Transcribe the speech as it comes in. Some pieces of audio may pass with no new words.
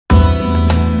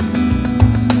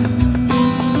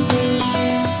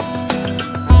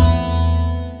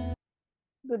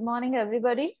Good morning,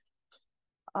 everybody.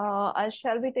 I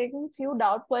shall be taking few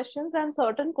doubt questions and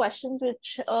certain questions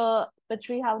which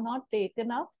we have not taken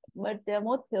up, but they are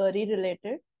more theory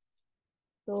related.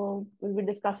 So we'll be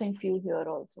discussing few here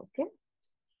also. Okay.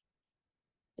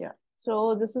 Yeah.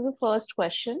 So this is the first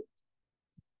question.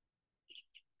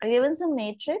 I given some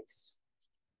matrix,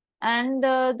 and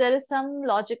there is some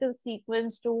logical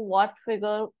sequence to what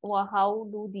figure or how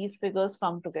do these figures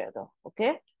come together.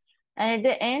 Okay. And at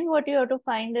the end, what you have to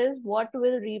find is what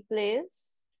will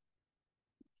replace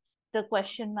the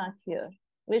question mark here.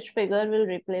 Which figure will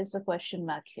replace the question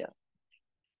mark here?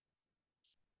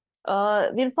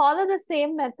 We'll follow the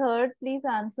same method. Please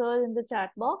answer in the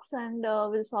chat box and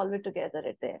we'll solve it together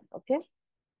at the end. Okay.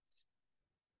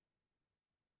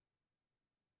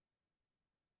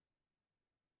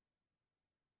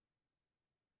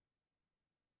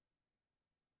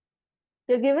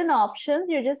 You're given options.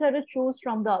 You just have to choose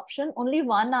from the option. Only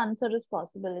one answer is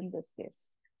possible in this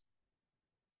case.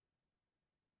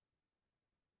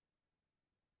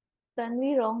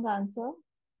 Tanvi, wrong answer.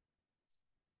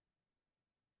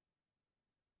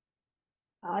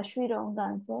 Ashvi, wrong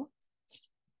answer.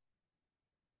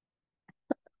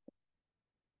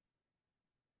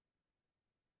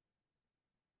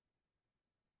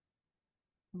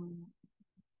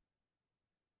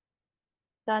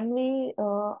 Tanvi,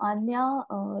 Anya,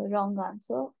 wrong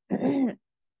answer.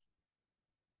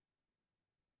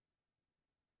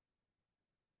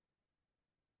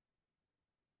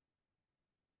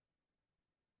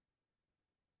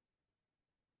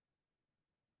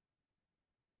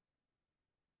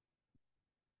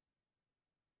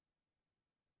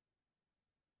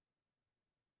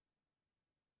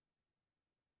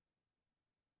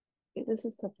 This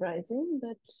is surprising,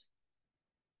 but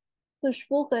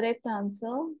Khushbu, correct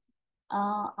answer.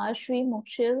 Ashwi,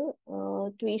 Mukshil,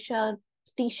 Twisha,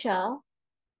 Tisha,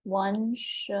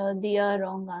 Vansh, Dia,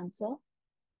 wrong answer.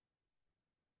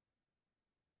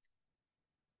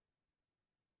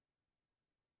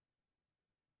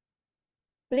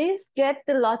 Please get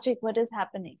the logic, what is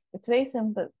happening. It's very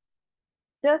simple.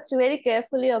 Just very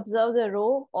carefully observe the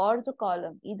row or the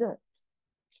column, either.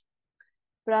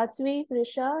 Prathvi,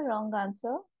 Prisha, wrong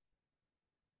answer.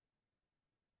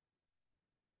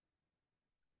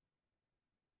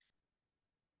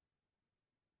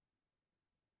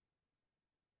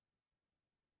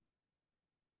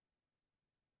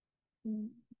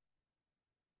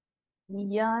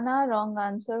 Yana, wrong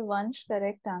answer. Vansh,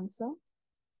 correct answer.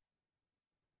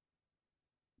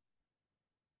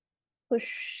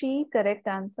 Khushi, correct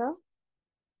answer.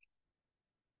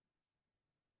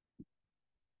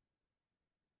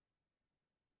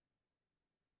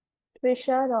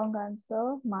 Trisha, wrong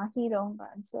answer. Mahi, wrong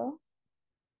answer.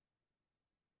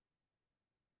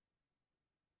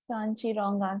 Sanchi,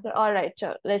 wrong answer. All right,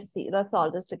 sure. Let's see. Let's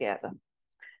solve this together.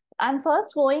 I'm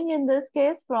first going in this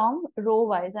case from row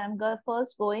wise. I'm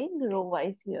first going row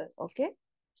wise here. Okay.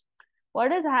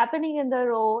 What is happening in the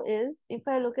row is if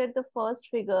I look at the first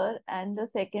figure and the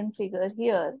second figure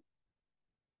here,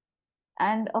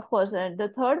 and of course,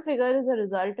 the third figure is a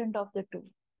resultant of the two,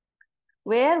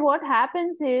 where what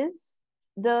happens is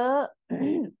there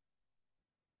are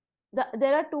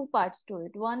two parts to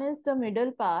it. One is the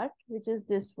middle part, which is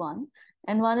this one,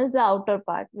 and one is the outer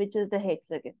part, which is the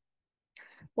hexagon.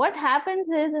 What happens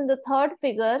is in the third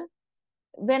figure,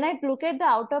 when I look at the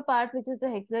outer part, which is the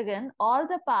hexagon, all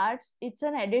the parts, it's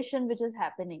an addition which is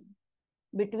happening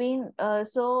between.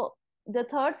 So the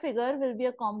third figure will be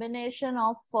a combination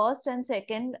of first and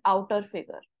second outer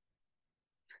figure.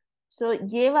 So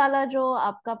ये वाला जो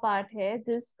आपका part है,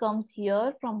 this comes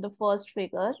here from the first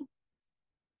figure.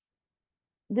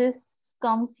 This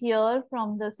comes here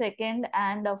from the second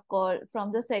and of course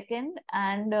from the second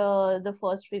and the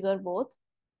first figure both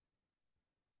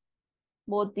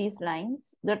these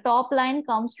lines. The top line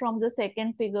comes from the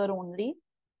second figure only,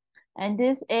 and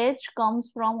this edge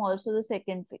comes from also the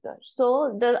second figure.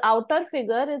 So the outer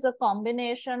figure is a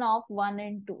combination of 1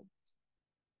 and 2.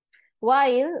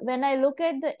 While when I look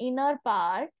at the inner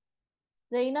part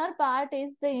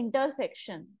is the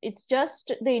intersection. It's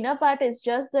just the inner part is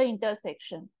just the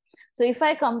intersection. So if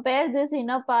I compare this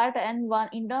inner part and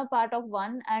inner part of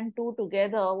 1 and 2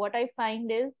 together, what I find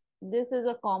is this is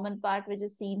a common part which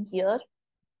is seen here.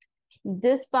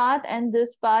 This part and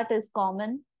this part is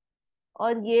common,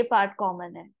 और ये part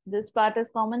common है. This part is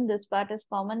common, this part is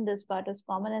common, this part is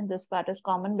common, and this part is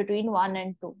common between 1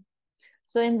 and 2.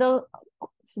 So in the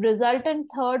resultant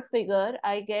third figure,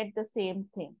 I get the same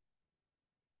thing.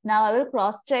 Now I will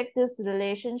cross-check this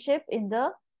relationship in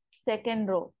the second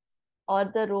row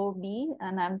or the row B,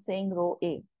 and I'm saying row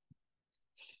A.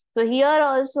 So here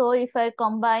also, if I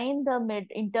combine the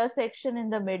intersection in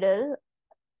the middle,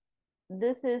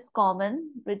 this is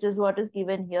common, which is what is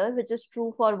given here, which is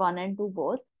true for 1 and 2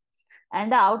 both.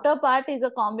 And the outer part is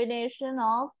a combination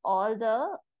of all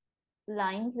the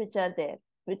lines which are there,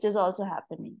 which is also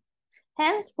happening.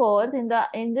 Henceforth,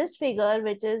 in this figure,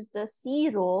 which is the C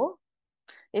row,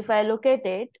 if I look at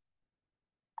it,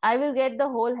 I will get the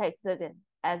whole hexagon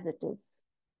as it is.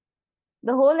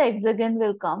 The whole hexagon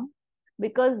will come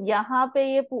because यहाँ पे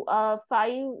ये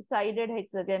 5-sided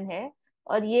hexagon है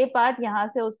और ये part यहाँ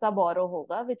से उसका borrow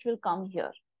होगा, which will come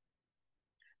here.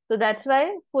 So that's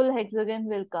why full hexagon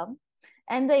will come.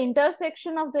 And the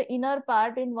intersection of the inner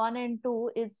part in 1 and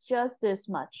 2, it's just this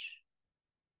much.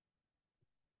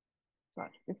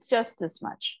 Sorry, it's just this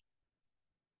much.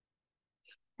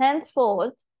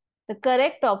 Henceforth, the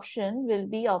correct option will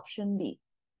be option B.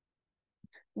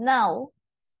 Now,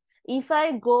 if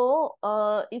I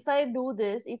do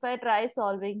this, if I try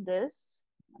solving this,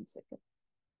 1 second.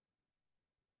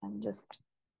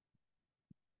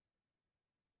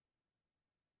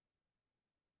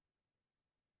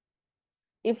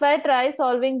 If I try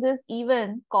solving this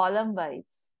even column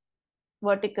wise,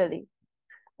 vertically,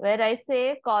 where I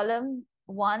say column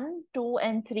 1, 2,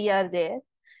 and 3 are there.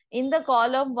 In the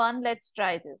column 1, let's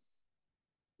try this.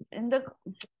 In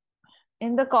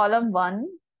the column 1,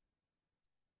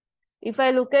 if I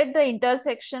look at the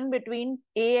intersection between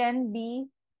A and B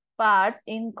parts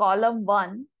in column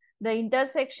 1, the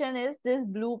intersection is this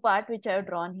blue part which I have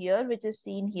drawn here, which is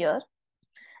seen here.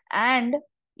 And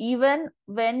even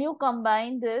when you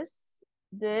combine this,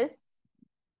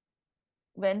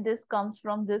 when this comes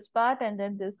from this part and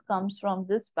then this comes from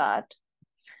this part,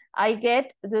 I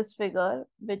get this figure,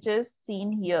 which is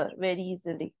seen here very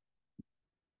easily.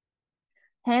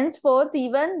 Henceforth,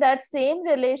 even that same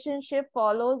relationship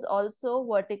follows also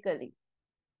vertically.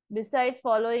 Besides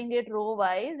following it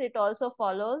row-wise, it also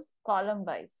follows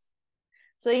column-wise.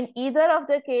 So in either of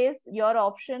the case, your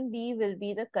option B will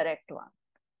be the correct one.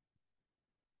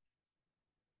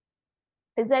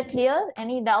 Is that clear?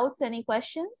 Any doubts, any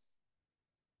questions?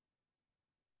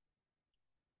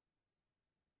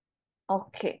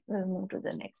 Okay, we'll move to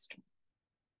the next one.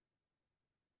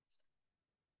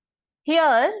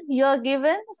 Here, you are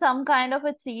given some kind of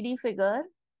a 3D figure,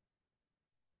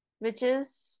 which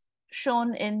is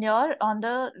shown in your on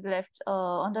the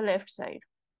left side.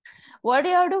 What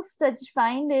you have to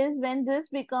find is when this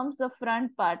becomes the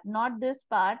front part, not this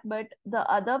part, but the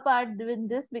other part, when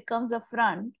this becomes the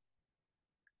front,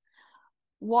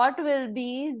 what will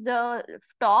be the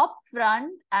top,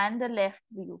 front, and the left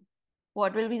view?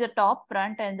 What will be the top,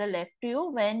 front, and the left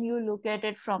view when you look at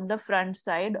it from the front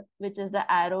side, which is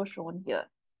the arrow shown here?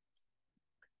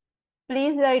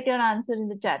 Please write your answer in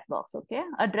the chat box, okay?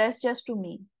 Address just to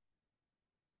me.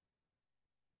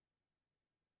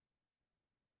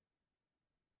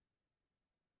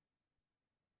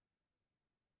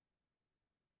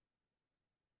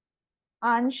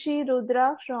 Anshi,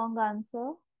 Rudra, wrong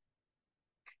answer.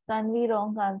 Tanvi,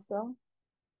 wrong answer.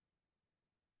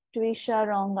 Twisha,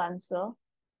 wrong answer.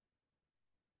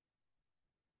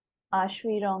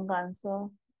 Ashvi, wrong answer.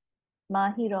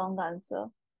 Mahi, wrong answer.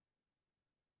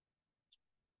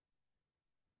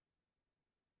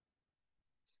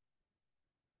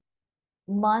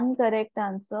 Man, correct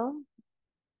answer.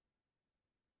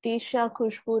 Tisha,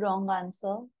 Khushbu, wrong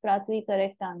answer. Pratvi,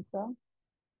 correct answer.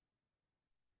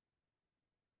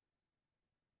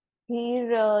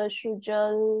 Here,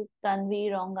 Shujal,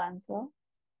 Tanvi, wrong answer.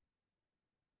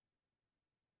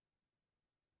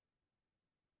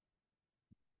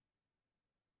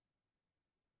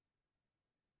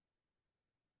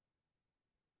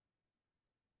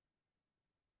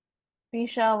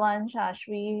 Prisha, Vansh,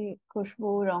 Ashvi,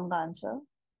 Khushbu, wrong answer.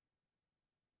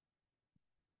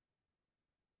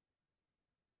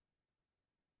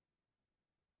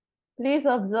 Please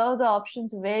observe the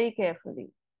options very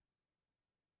carefully.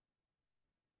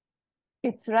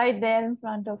 It's right there in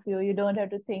front of you. You don't have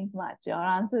to think much. Your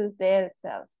answer is there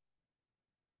itself.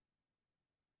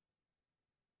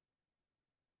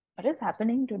 What is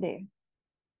happening today?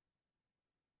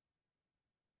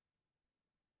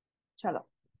 Chalo.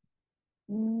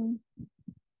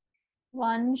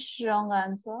 One wrong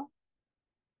answer.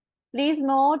 Please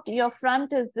note your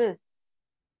front is this.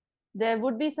 There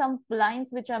would be some lines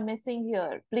which are missing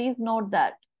here. Please note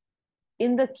that.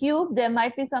 In the cube, there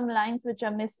might be some lines which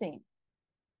are missing,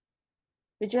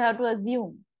 which you have to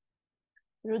assume.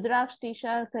 Rudraksh,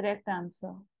 Tisha, correct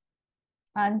answer.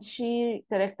 Anshi,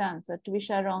 correct answer.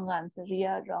 Twisha, wrong answer.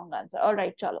 Riya, wrong answer. All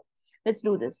right, chalo. Let's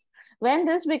do this. When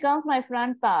this becomes my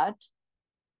front part,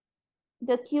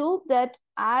 the cube that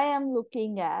I am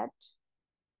looking at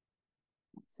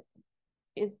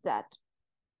is that.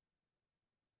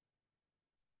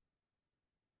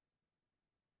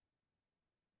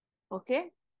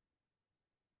 Okay.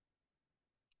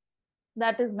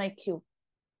 That is my cube.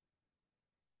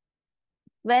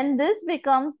 When this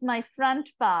becomes my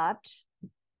front part,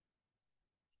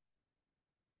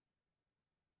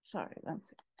 sorry, one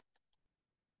second.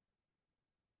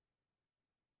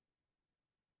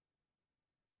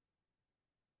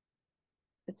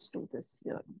 Let's do this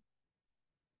here.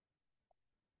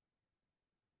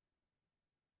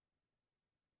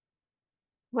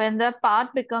 When the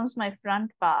part becomes my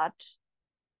front part,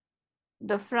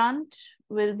 the front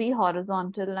will be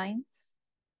horizontal lines,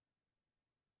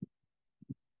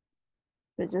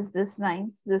 which is this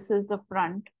lines. This is the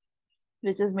front,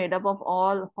 which is made up of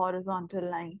all horizontal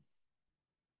lines.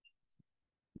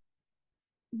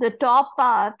 The top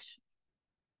part,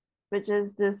 which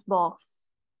is this box,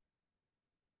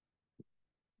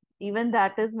 even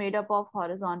that is made up of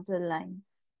horizontal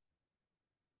lines.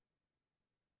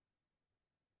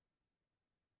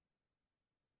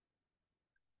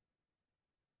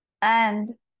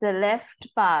 And the left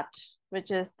part, which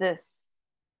is this.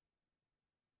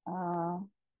 Yeah,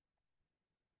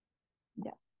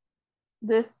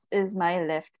 this is my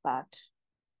left part,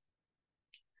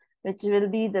 which will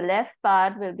be the left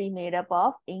part will be made up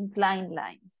of inclined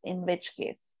lines, in which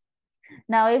case.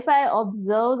 Now, if I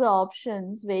observe the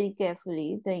options very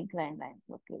carefully, the inclined lines,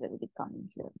 okay, will be coming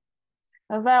here.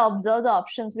 If I observe the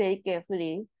options very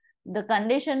carefully, the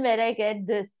condition where I get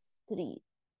this 3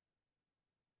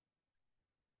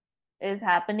 is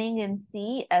happening in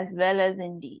C as well as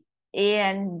in D. A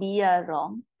and B are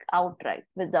wrong outright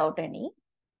without any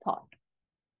thought.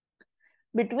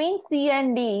 Between C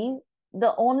and D,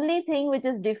 the only thing which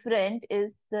is different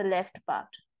is the left part.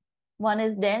 One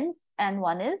is dense and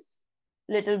one is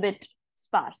little bit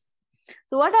sparse.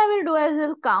 So what I will do is I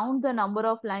will count the number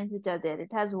of lines which are there.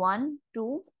 It has 1,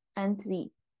 2, and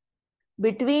 3.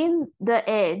 Between the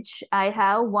edge, I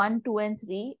have 1, 2, and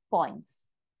 3 points.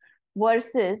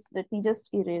 Versus, let me just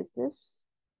erase this.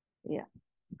 Yeah.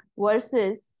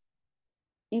 Versus,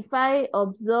 if I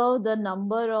observe the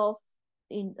number of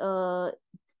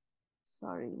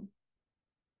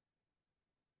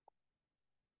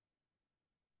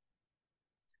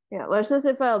versus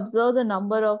if I observe the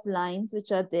number of lines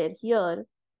which are there here,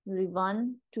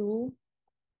 1, 2,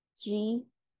 3,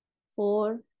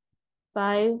 4,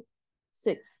 5,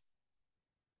 6,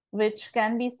 which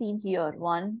can be seen here,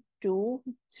 1, 2,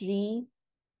 3,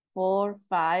 4,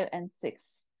 5, and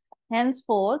 6.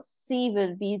 Henceforth, C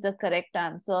will be the correct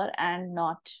answer and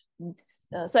not,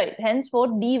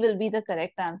 henceforth D will be the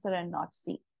correct answer and not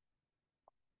C.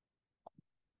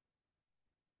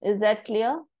 Is that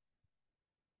clear?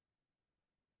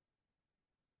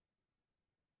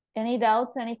 Any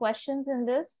doubts, any questions in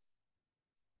this?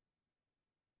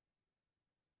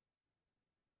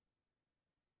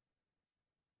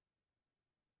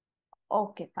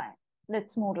 Okay, fine.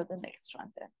 Let's move to the next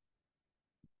one then.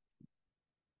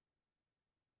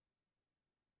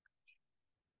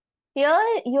 Here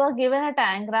you are given a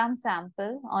diagram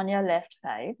sample on your left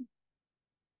side.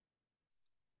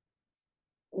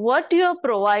 What you are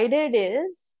provided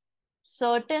is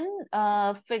certain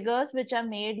figures which are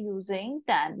made using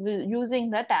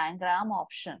the diagram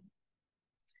option.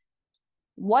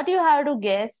 What you have to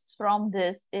guess from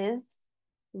this is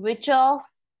which of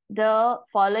the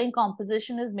following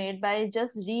composition is made by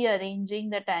just rearranging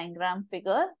the diagram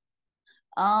figure.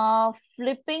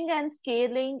 Flipping and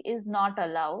scaling is not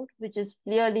allowed, which is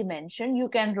clearly mentioned. You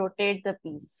can rotate the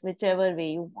piece whichever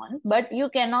way you want, but you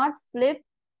cannot flip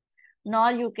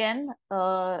nor you can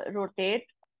rotate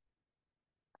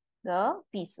the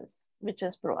pieces which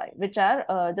are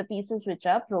the pieces which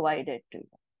are provided to you.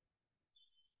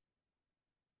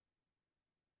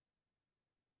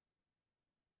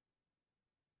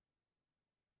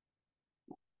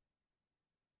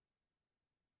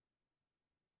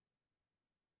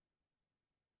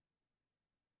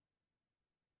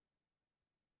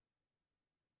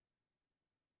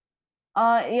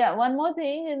 Yeah, one more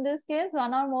thing, in this case,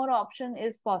 one or more option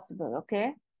is possible,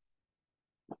 okay?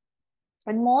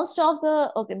 And most of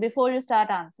the, okay, before you start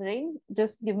answering,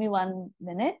 just give me 1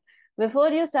 minute. Before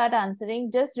you start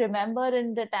answering, just remember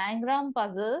in the diagram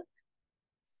puzzle,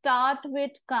 start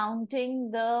with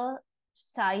counting the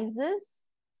sizes,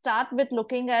 start with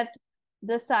looking at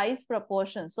the size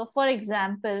proportion. So for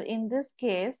example, in this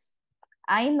case,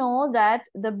 I know that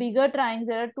the bigger triangle,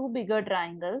 there are 2 bigger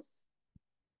triangles.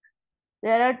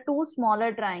 There are 2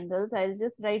 smaller triangles. I'll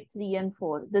just write 3 and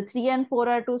 4. The 3 and 4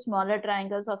 are 2 smaller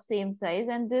triangles of same size.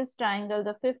 And this triangle,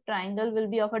 the 5th triangle, will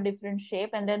be of a different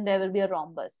shape. And then there will be a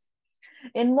rhombus.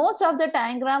 In most of the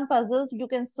tangram puzzles, you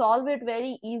can solve it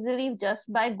very easily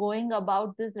just by going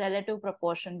about this relative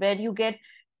proportion, where you get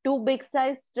two big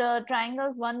sized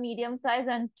triangles, one medium size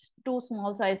and two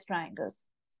small sized triangles.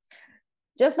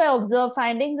 Just by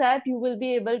finding that, you will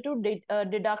be able to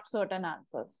deduct certain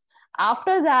answers.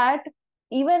 After that,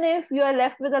 even if you are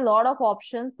left with a lot of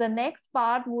options, the next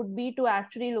part would be to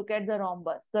actually look at the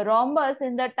rhombus. The rhombus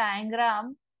in the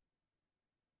tangram,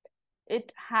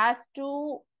 it has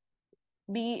to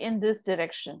be in this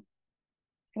direction.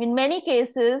 In many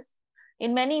cases,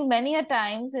 in many a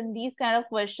times in these kind of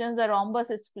questions, the rhombus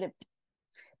is flipped.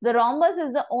 The rhombus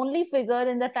is the only figure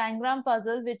in the tangram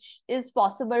puzzle which is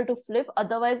possible to flip.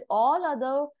 Otherwise, all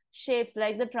other shapes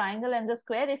like the triangle and the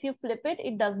square, if you flip it,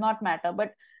 it does not matter.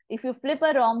 But if you flip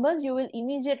a rhombus, you will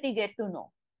immediately get to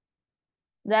know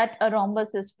that a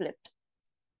rhombus is flipped.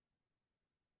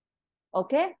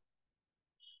 Okay.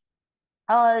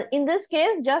 In this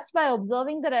case, just by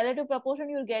observing the relative proportion,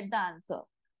 you'll get the answer.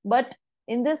 But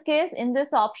in this case, in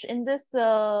this option, in this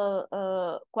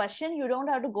question, you don't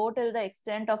have to go till the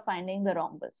extent of finding the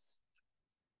rhombus.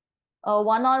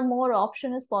 One or more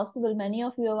option is possible. Many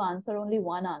of you have answered only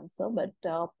one answer, but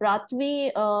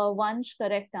Pratvi Vansh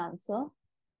correct answer.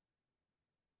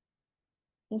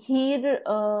 Here,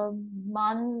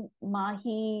 Man,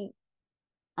 Mahi,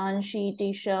 Anshi,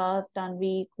 Tisha,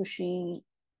 Tanvi, Kushi,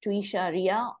 Tuisha,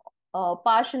 Ria,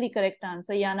 partially correct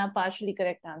answer. Yana, partially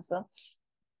correct answer.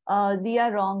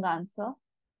 Dia, wrong answer.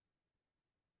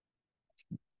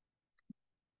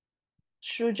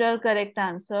 Shrujal, correct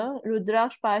answer.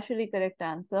 Rudraksh, partially correct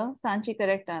answer. Sanchi,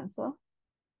 correct answer.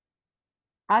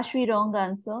 Ashvi, wrong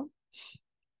answer.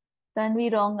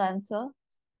 Tanvi, wrong answer.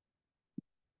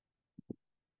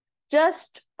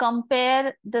 Just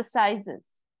compare the sizes.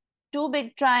 Two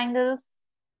big triangles,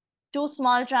 two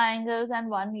small triangles, and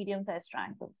one medium-sized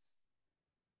triangles.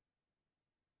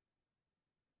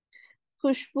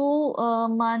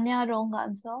 Khushbu, Manya, wrong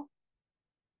answer.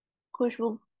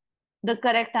 Khushbu, the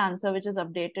correct answer, which is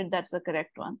updated, that's the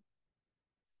correct one.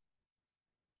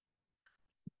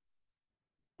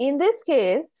 In this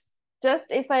case,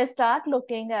 just if I start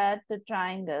looking at the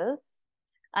triangles,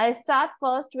 I start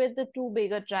first with the two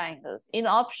bigger triangles. In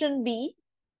option B,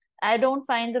 I don't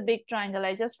find the big triangle.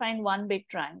 I just find one big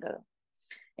triangle.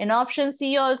 In option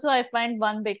C also, I find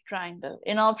one big triangle.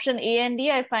 In option A and D,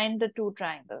 I find the two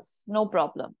triangles. No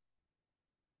problem.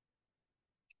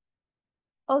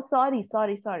 Oh, sorry.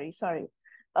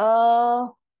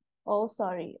 Oh,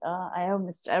 sorry.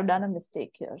 I've done a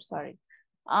mistake here. Sorry.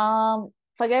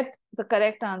 Forget the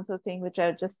correct answer thing, which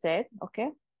I just said.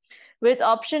 Okay. With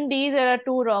option D, there are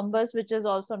two rhombus, which is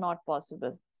also not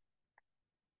possible.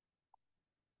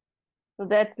 So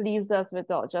that leaves us with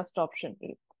just option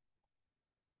A.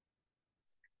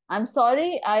 I'm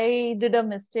sorry, I did a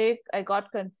mistake. I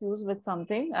got confused with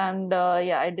something, and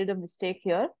yeah, I did a mistake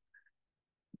here.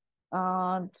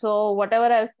 So whatever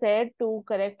I've said to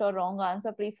correct or wrong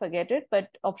answer, please forget it. But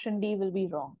option D will be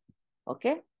wrong.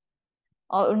 Okay.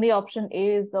 Only option A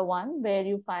is the one where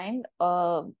you find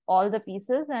all the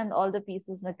pieces and all the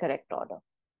pieces in the correct order.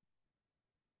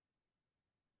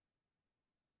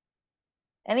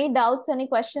 Any doubts, any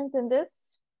questions in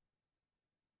this?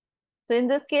 So in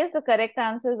this case, the correct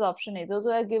answer is option A. Those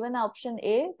who are given option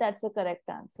A, that's the correct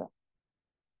answer.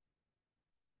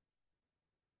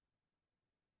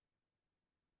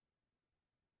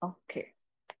 Okay.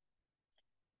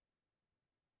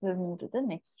 We'll move to the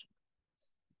next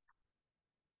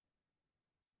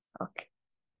one. Okay.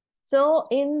 So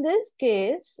in this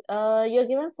case, you're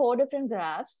given 4 different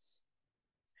graphs.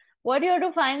 What you have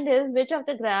to find is which of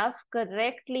the graph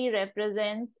correctly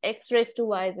represents x raised to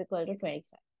y is equal to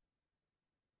 25.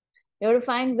 You have to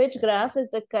find which graph is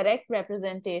the correct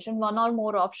representation. One or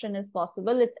more option is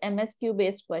possible. It's MSQ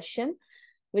based question,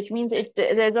 which means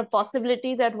there's a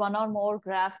possibility that one or more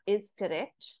graph is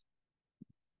correct.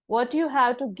 What you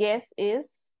have to guess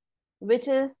is which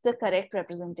is the correct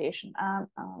representation.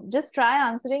 Just try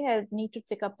answering. I need to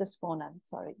pick up this phone. I'm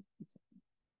sorry.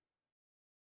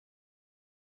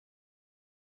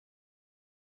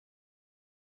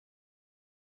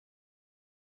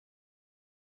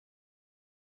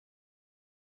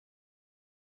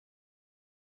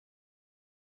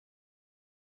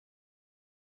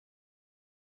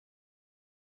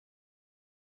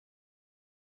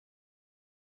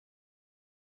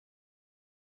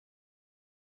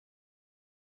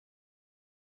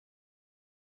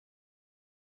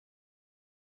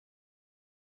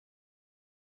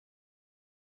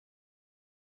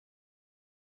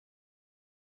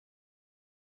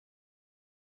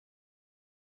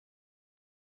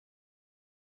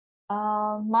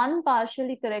 One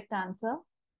partially correct answer.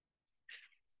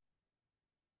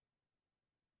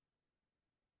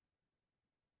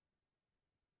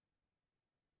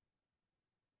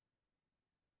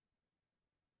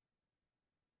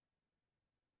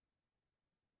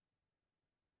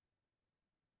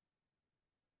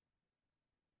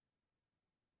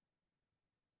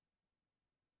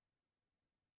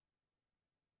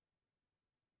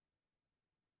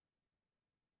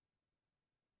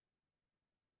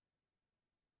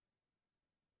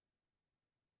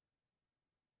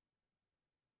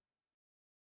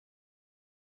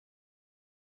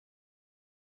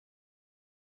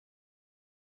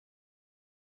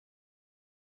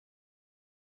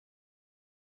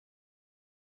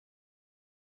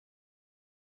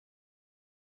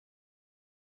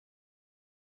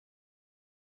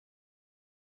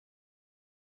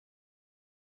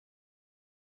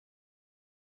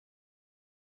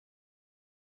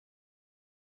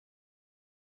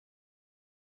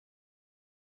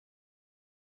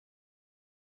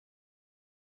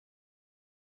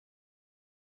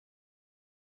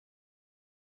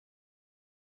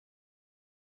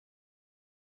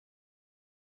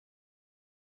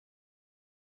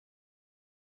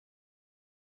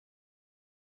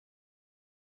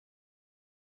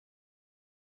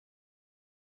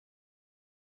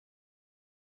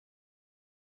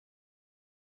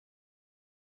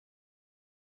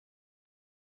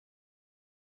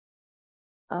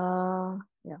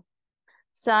 Yeah.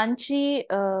 Sanchi,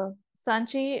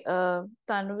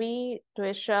 Tanvi,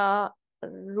 Twisha,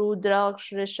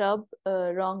 Rudraksh, Rishabh,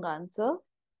 wrong answer.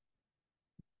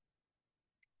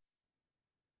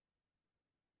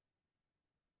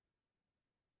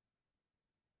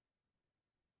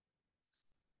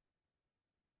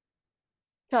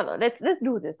 Chalo, let's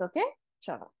do this, okay?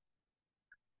 Chalo.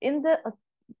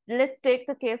 Let's take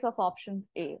the case of option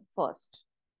A first.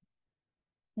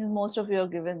 Most of you are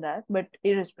given that, but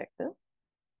irrespective.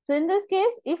 So in this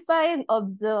case, if I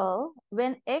observe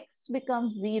when x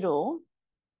becomes 0,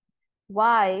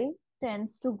 y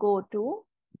tends to go to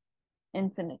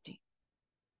infinity.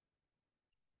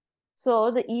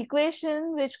 So the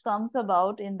equation which comes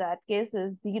about in that case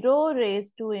is 0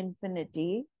 raised to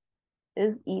infinity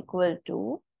is equal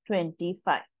to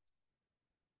 25.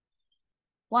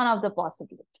 One of the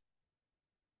possibilities.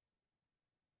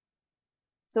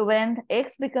 So when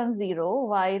x becomes 0,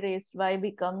 y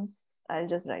becomes, I'll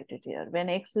just write it here. When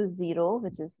x is 0,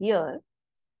 which is here,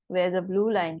 where the blue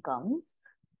line comes,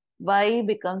 y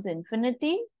becomes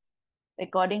infinity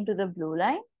according to the blue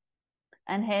line,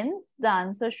 and hence the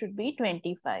answer should be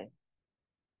 25.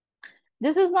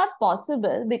 This is not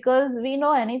possible because we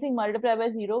know anything multiplied by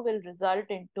 0 will result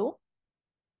into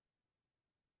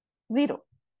 0.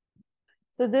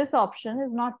 So this option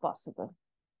is not possible.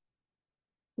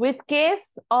 With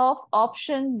case of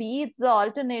option B, it's the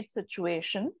alternate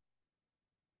situation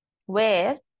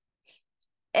where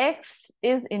x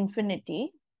is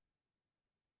infinity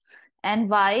and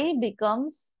y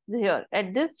becomes here.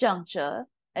 At this juncture,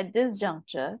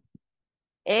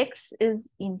 x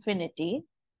is infinity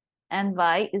and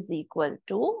y is equal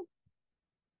to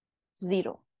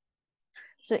 0.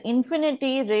 So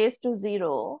infinity raised to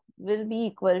 0 will be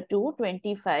equal to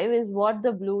 25 is what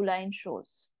the blue line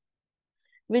shows,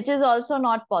 which is also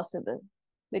not possible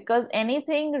because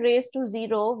anything raised to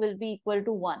 0 will be equal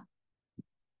to 1.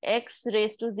 X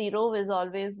raised to 0 is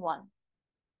always 1,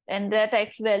 and that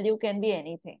x value can be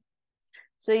anything.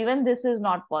 So even this is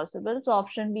not possible. So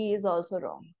option B is also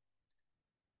wrong.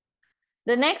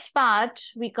 The next part,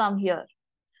 we come here.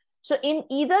 So in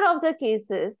either of the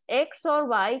cases, x or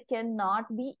y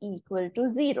cannot be equal to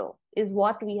 0 is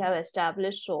what we have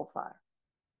established so far.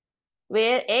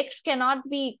 Where x cannot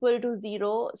be equal to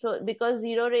 0, so because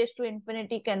 0 raised to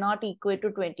infinity cannot equal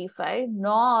to 25,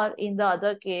 nor in the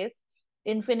other case,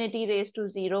 infinity raised to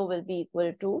 0 will be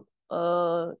equal to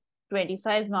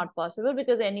 25 is not possible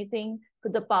because anything to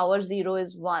the power 0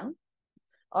 is 1,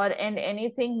 and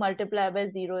anything multiplied by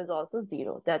 0 is also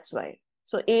 0. That's why.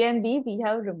 So A and B we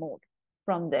have removed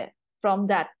from there, from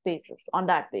that basis, on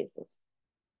that basis.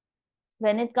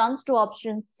 When it comes to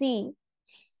option C,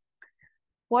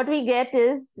 what we get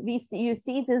is, you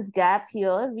see this gap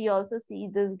here, we also see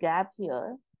this gap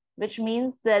here, which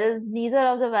means there is neither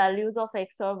of the values of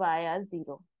x or y are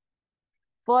 0.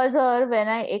 Further, when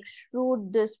I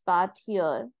extrude this part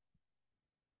here,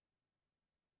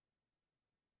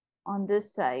 on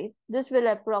this side, this will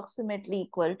approximately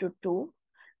equal to 2,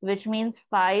 which means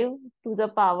 5 to the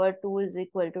power 2 is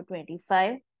equal to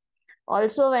 25.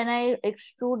 Also, when I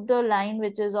extrude the line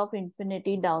which is of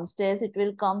infinity downstairs, it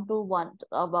will come to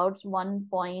about 1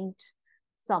 point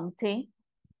something,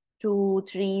 2,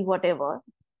 3, whatever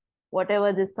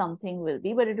this something will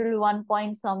be, but it will be 1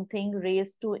 point something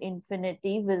raised to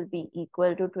infinity will be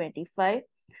equal to 25.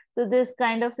 So this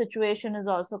kind of situation is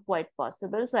also quite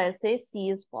possible. So I say C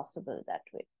is possible that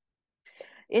way.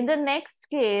 In the next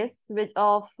case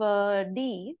of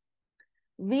D,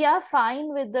 we are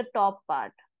fine with the top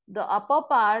part. The upper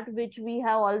part, which we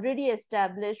have already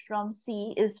established from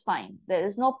C, is fine. There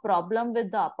is no problem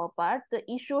with the upper part. The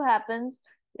issue happens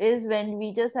is when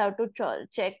we just have to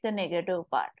check the negative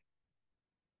part.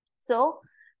 So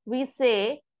we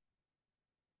say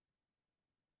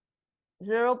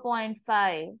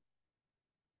 0.5,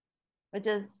 which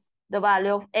is the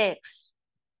value of x,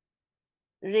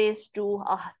 raised to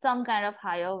some kind of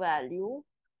higher value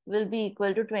will be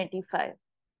equal to 25.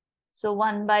 So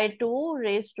 1 by 2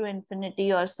 raised to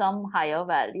infinity or some higher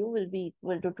value will be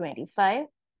equal to 25.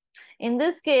 In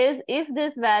this case, if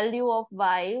this value of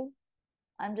y,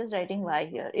 I'm just writing y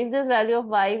here, if this value of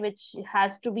y, which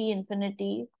has to be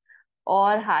infinity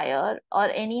or higher or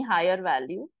any higher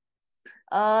value,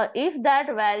 if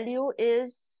that value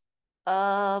is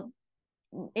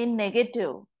in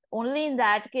negative, only in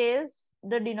that case,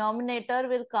 the denominator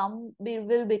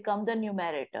will become the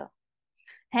numerator.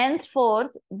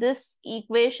 Henceforth, this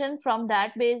equation from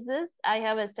that basis, I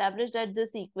have established that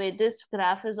this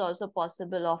graph is also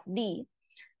possible of D.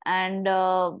 And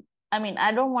I mean,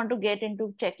 I don't want to get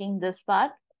into checking this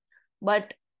part,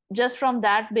 but just from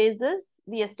that basis,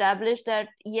 we established that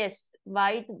yes,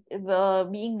 white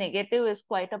being negative is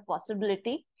quite a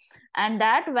possibility. And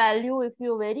that value, if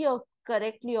you very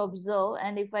correctly observe,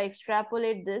 and if I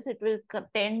extrapolate this, it will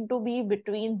tend to be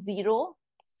between 0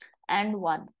 and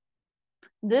 1.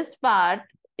 This part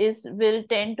will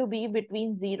tend to be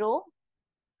between 0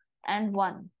 and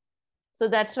 1. So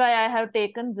that's why I have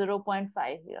taken 0.5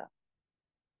 here.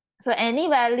 So any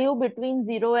value between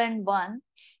 0 and 1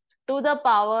 to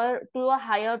a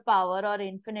higher power or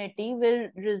infinity will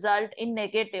result in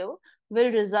negative,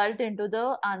 will result into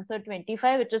the answer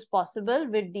 25, which is possible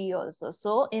with D also.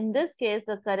 So in this case,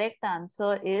 the correct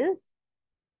answer is,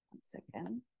 1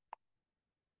 second,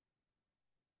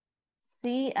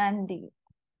 C and D.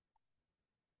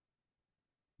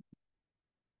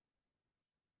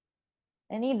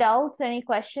 Any doubts, any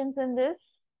questions in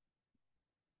this?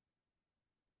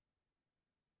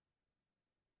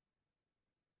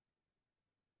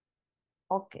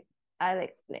 Okay, I'll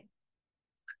explain.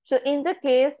 So in the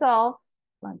case of,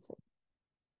 1 second.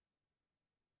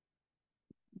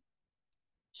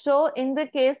 So in the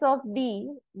case of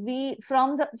D,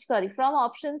 from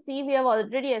option C, we have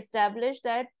already established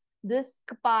that this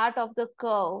part of the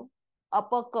curve,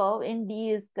 upper curve in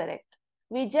D is correct.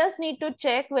 We just need to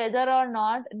check whether or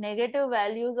not negative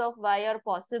values of y are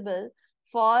possible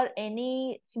for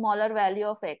any smaller value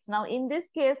of x. Now, in this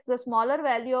case, the smaller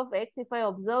value of x, if I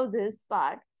observe this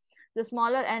part, the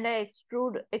smaller, and I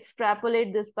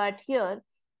extrapolate this part here,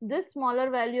 this smaller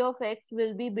value of x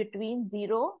will be between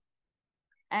 0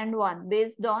 and 1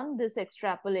 based on this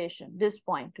extrapolation, this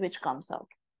point which comes out.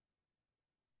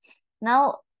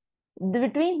 Now,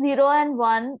 between 0 and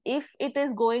 1, if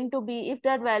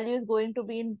that value is going to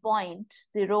be in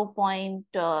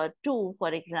 0.2,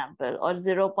 for example, or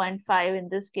 0.5 in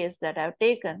this case that I've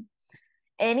taken,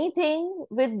 anything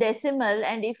with decimal,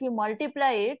 and if you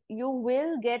multiply it, you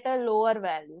will get a lower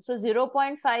value. So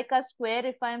 0.5 ka square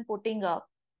if I'm putting up.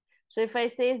 So if I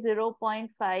say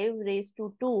 0.5 raised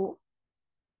to 2,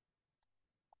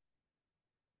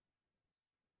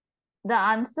 the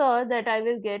answer that I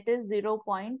will get is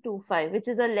 0.25, which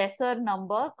is a lesser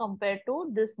number compared to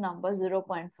this number,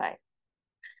 0.5.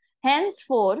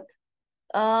 Henceforth,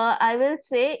 I will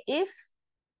say if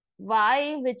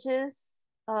y, which is,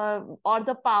 or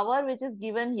the power which is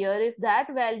given here, if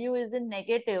that value is in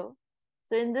negative,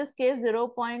 so in this case,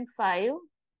 0.5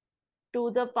 to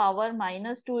the power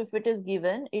minus 2, if it is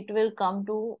given, it will come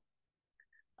to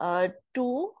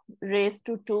 2 raised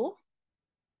to 2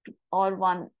 or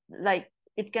 1, like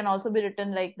it can also be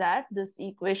written like that. This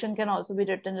equation can also be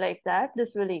written like that.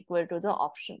 This will equal to the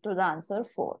answer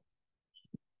 4.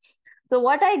 So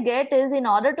what I get is, in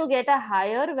order to get a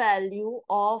higher value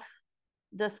of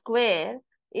the square,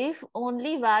 if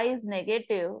only y is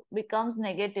negative, becomes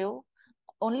negative,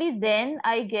 only then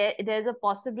there's a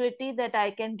possibility that I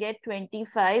can get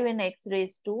 25 in x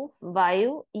raised to 5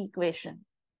 equation.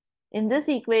 In this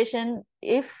equation,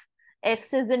 if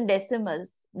x is in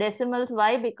decimals,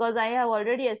 why? Because I have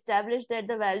already established that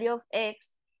the value of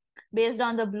x based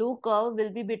on the blue curve will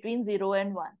be between 0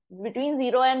 and 1. Between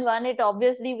 0 and 1, it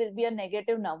obviously will be a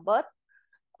negative number,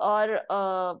 or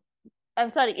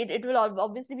I'm sorry, it will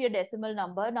obviously be a decimal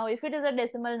number. Now, if it is a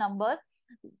decimal number,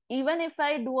 even if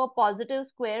I do a positive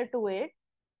square to it,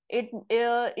 it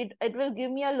will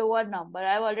give me a lower number.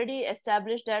 I've already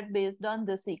established that based on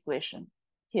this equation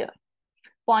here.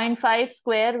 0.5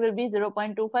 square will be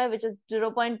 0.25, which is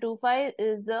 0.25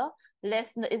 is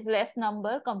less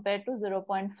number compared to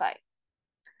 0.5,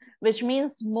 which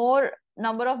means more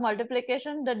number of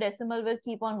multiplication, the decimal will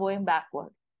keep on going backward.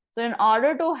 So in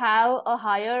order to have a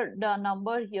higher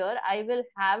number here, I will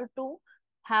have to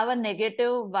have a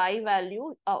negative y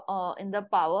value in the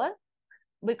power,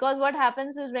 because what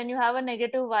happens is when you have a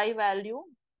negative y value,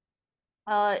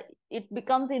 it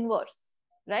becomes inverse,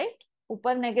 right?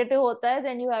 Upar negative hota hai,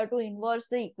 then you have to inverse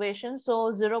the equation.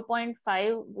 So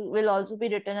 0.5 will also be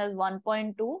written as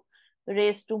 1.2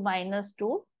 raised to minus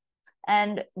 2.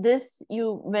 And this,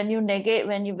 when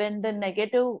the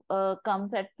negative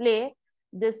comes at play,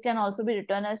 this can also be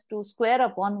written as 2 square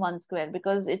upon 1 square,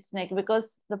 because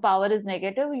because the power is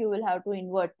negative, you will have to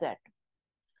invert that.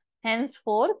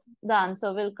 Henceforth, the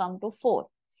answer will come to 4.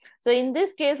 So in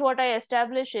this case, what I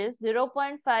establish is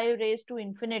 0.5 raised to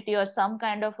infinity, or some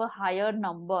kind of a higher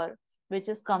number, which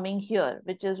is coming here,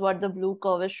 which is what the blue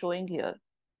curve is showing here,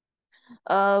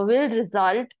 will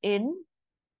result in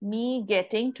me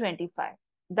getting 25.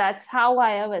 That's how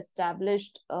I have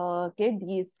established, okay,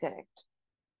 D is correct.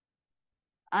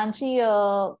 Anshi,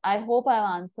 I hope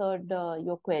I've answered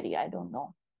your query. I don't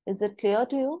know. Is it clear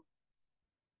to you?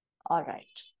 All right.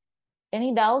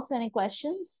 Any doubts, any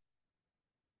questions?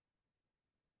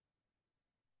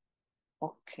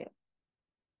 Okay.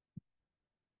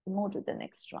 Move to the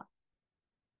next one.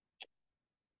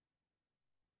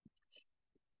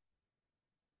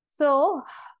 So,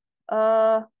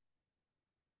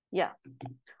 yeah.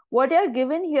 What you're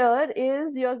given here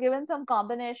is you're given some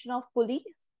combination of pulleys.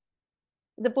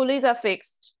 The pulleys are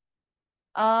fixed.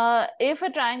 If a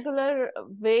triangular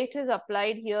weight is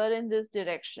applied here in this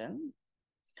direction,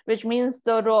 which means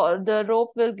the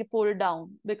rope will be pulled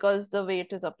down because the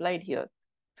weight is applied here.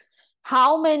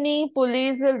 How many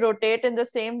pulleys will rotate in the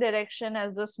same direction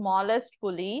as the smallest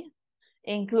pulley,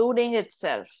 including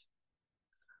itself?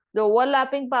 The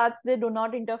overlapping paths, they do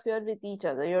not interfere with each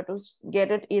other. You have to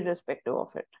get it irrespective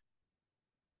of it.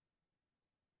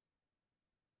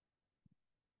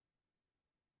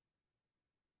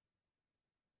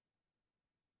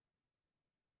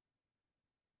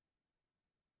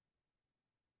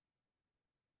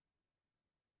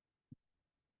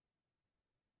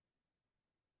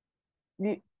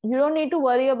 You don't need to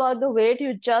worry about the weight.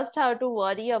 You just have to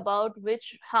worry about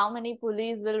how many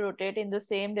pulleys will rotate in the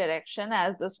same direction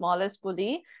as the smallest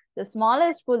pulley. The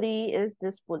smallest pulley is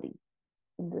this pulley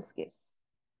in this case.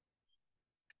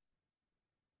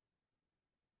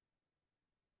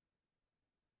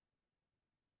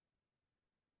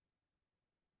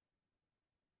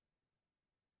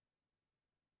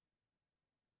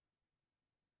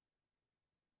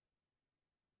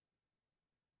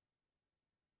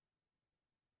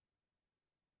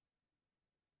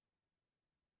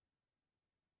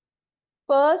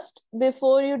 First,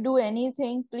 before you do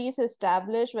anything, please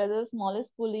establish whether the smallest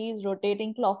pulley is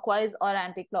rotating clockwise or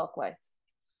anti-clockwise.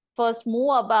 First, move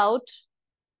about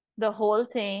the whole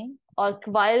thing, or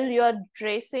while you are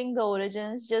tracing the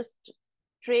origins, just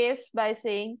trace by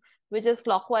saying which is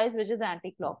clockwise, which is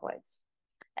anti-clockwise.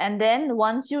 And then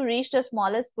once you reach the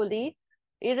smallest pulley,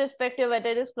 irrespective whether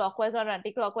it is clockwise or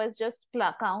anti-clockwise, just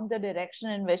count the direction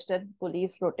in which the pulley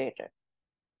is rotated.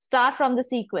 Start from the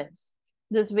sequence.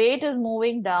 This weight is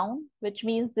moving down, which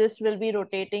means this will be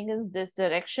rotating in this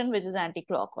direction, which is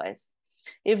anti-clockwise.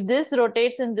 If this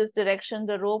rotates in this direction,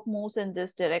 the rope moves in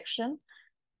this direction,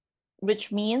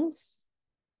 which means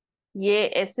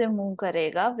ये ऐसे move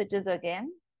करेगा, which is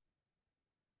again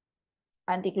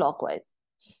anti-clockwise.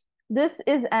 This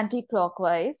is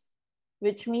anti-clockwise,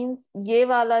 which means ये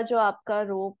वाला जो आपका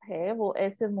rope है, वो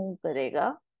ऐसे move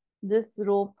करेगा. This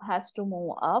rope has to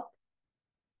move up,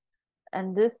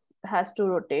 and this has to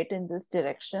rotate in this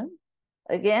direction,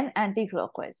 again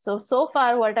anti-clockwise. So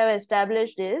far what I've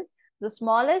established is the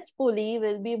smallest pulley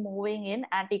will be moving in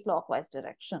anti-clockwise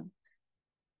direction.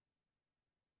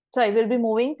 Sorry, will be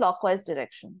moving clockwise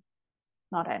direction,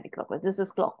 not anti-clockwise. This is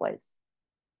clockwise.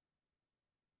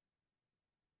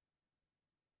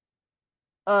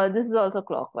 This is also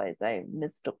clockwise. I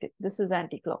mistook it. This is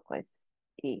anti-clockwise.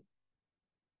 E.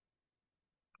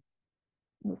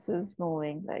 This is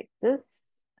moving like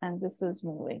this, and this is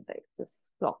moving like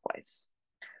this, clockwise.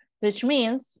 Which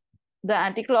means the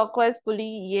anti-clockwise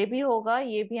pulley ये भी होगा,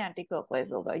 ये भी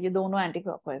anti-clockwise होगा. ये दोनों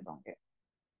anti-clockwise होंगे.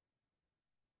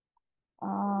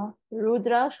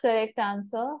 Rudrash, correct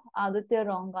answer. Aditya,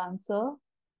 wrong answer.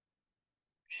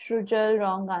 Shrujal,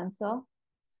 wrong answer.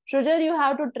 Shrujal, you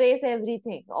have to trace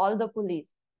everything, all the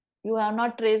pulleys. You have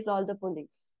not traced all the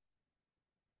pulleys.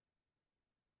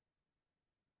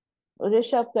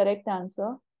 Rishabh, correct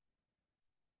answer.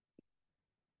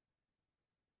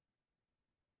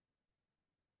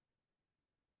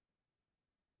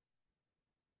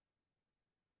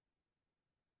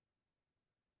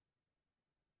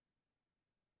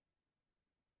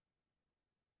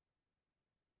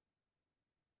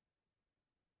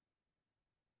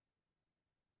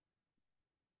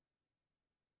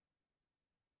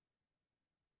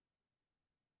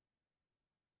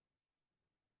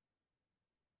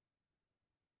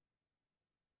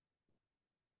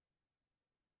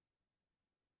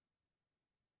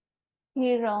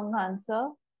 He wrong answer.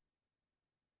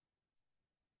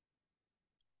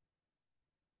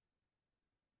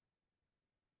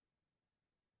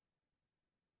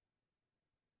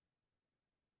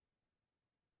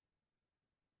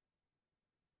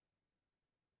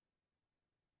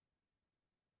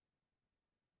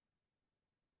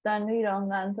 Tanvi,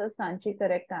 wrong answer. Sanchi,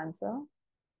 correct answer.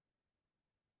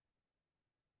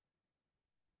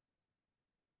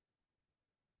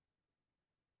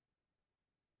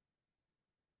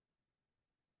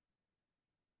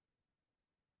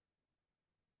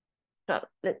 So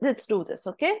let's do this,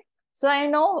 okay? So I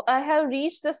know I have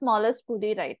reached the smallest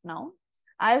pulley right now.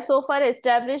 I have so far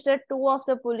established that two of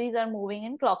the pulleys are moving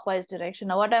in clockwise direction.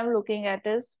 Now what I'm looking at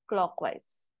is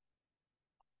clockwise.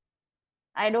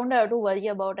 I don't have to worry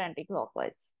about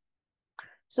anti-clockwise.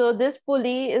 So this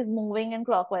pulley is moving in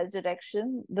clockwise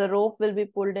direction. The rope will be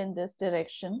pulled in this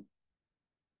direction.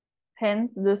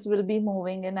 Hence, this will be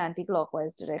moving in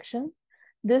anti-clockwise direction.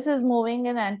 This is moving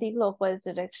in anti-clockwise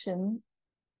direction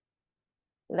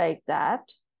like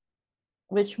that,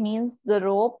 which means the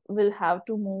rope will have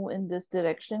to move in this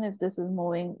direction if this is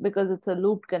moving, because it's a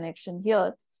looped connection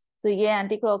here. So ये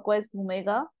anti-clockwise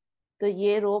घूमेगा, तो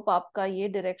ये rope आपका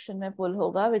ये direction में pull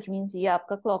होगा, which means ये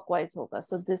आपका clockwise होगा.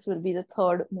 So this will be the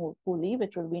third move pulley,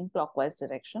 which will be in clockwise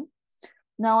direction.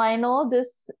 Now I know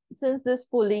this, since this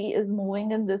pulley is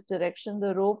moving in this direction,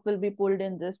 the rope will be pulled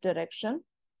in this direction,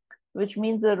 which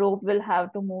means the rope will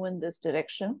have to move in this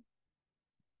direction.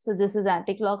 So this is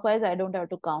anti-clockwise. I don't have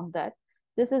to count that.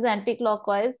 This is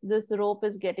anti-clockwise. This rope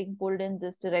is getting pulled in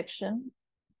this direction.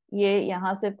 ये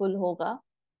यहाँ से pull होगा.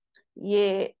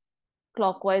 ये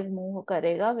clockwise move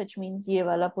करेगा, which means ये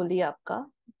वाला pulley आपका.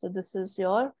 So this is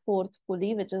your fourth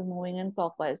pulley, which is moving in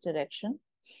clockwise direction.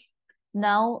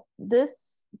 Now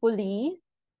this pulley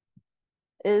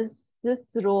is,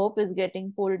 this rope is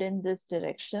getting pulled in this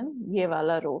direction. ये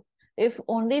वाला rope. If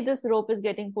only this rope is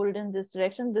getting pulled in this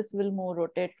direction, this will move,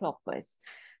 rotate clockwise.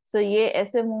 So ये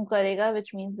ऐसे move करेगा,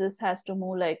 which means this has to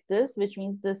move like this, which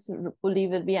means this pulley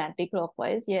will be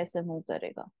anti-clockwise. ये ऐसे move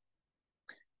करेगा.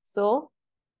 So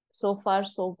far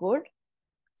so good.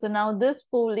 So now this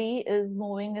pulley is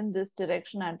moving in this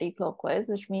direction anti-clockwise,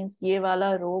 which means ये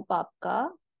वाला rope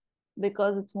आपका,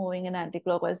 because it's moving in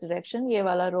anti-clockwise direction, ये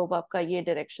वाला rope आपका ये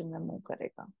direction में move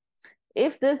करेगा.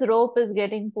 If this rope is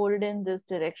getting pulled in this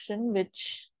direction,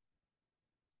 which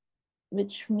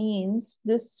means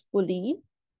this pulley,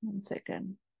 1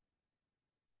 second,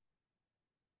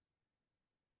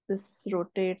 this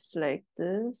rotates like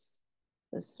this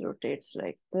rotates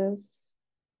like this,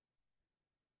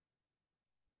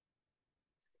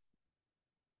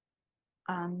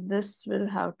 and this will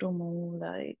have to move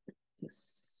like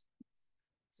this.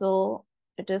 So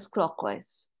it is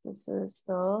clockwise. This is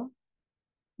the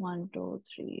 1, 2,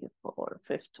 3, 4,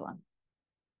 fifth one.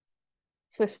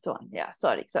 Fifth one, yeah,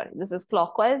 sorry. This is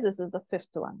clockwise, this is the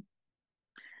fifth one.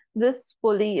 This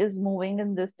pulley is moving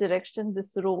in this direction.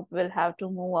 This rope will have to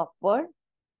move upward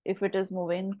if it is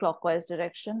moving clockwise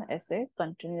direction, ऐसे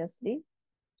continuously.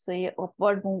 So ये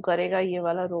upward move करेगा, ये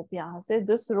वाला rope यहाँ से.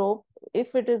 This rope,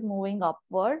 if it is moving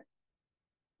upward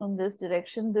in this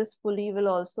direction, this pulley will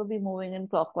also be moving in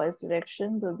clockwise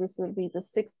direction. So this will be the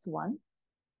sixth one.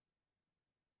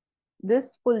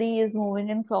 This pulley is moving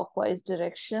in clockwise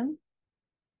direction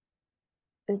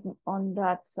on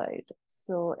that side.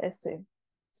 So ऐसे.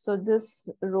 So this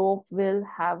rope will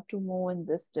have to move in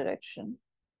this direction.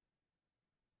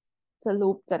 It's a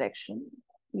loop correction.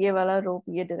 ये वाला rope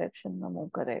ये direction में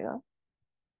move करेगा,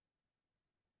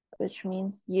 which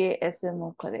means ये ऐसे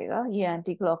move करेगा. ये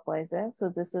anti-clockwise है, so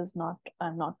this is not,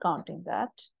 I'm not counting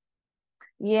that.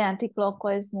 ये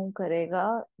anti-clockwise move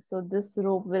करेगा, so this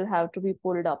rope will have to be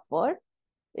pulled upward.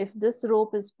 If this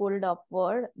rope is pulled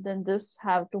upward, then this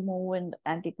have to move in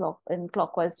in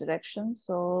clockwise direction.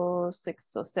 So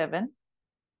 6 or 7.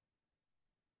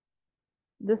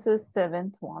 This is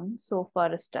seventh one so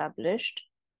far established.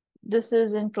 This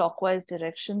is in clockwise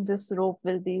direction. This rope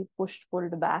will be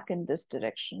pulled back in this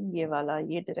direction. ये वाला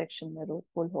ये direction में rope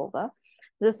pull होगा.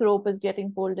 This rope is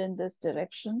getting pulled in this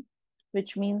direction,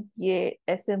 which means ये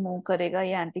ऐसे move करेगा.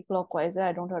 ये anti-clockwise है.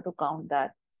 I don't have to count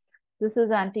that. This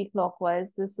is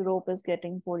anti-clockwise. This rope is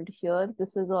getting pulled here.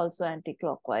 This is also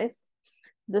anti-clockwise.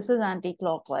 This is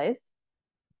anti-clockwise.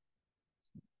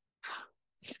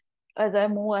 As I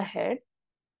move ahead,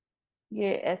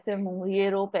 ये ऐसे move, ये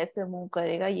rope ऐसे move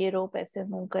करेगा, ये rope ऐसे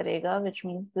move करेगा, which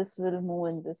means this will move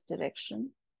in this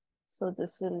direction. So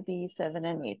this will be 7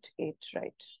 and 8. 8,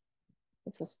 right?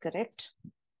 This is correct.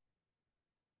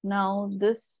 Now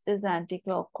this is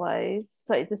anti-clockwise.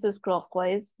 Sorry, this is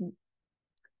clockwise.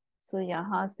 So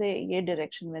यहाँ से ये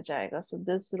direction में जाएगा. So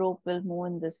this rope will move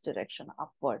in this direction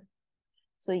upward.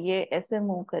 So ये ऐसे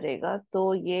move करेगा,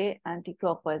 तो ये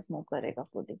anti-clockwise move करेगा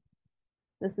fully.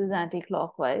 This is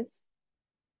anti-clockwise.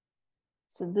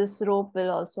 So this rope will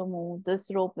also move.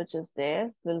 This rope which is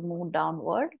there will move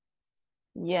downward.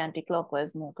 ये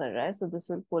anti-clockwise move कर रहा है. So this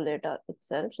will pull it up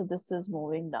itself. So this is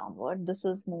moving downward. This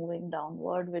is moving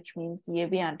downward, which means ये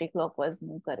भी anti-clockwise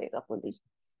move करेगा fully.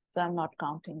 So I'm not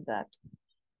counting that.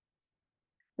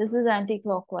 This is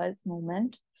anti-clockwise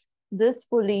movement. This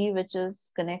pulley, which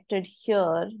is connected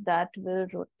here, that will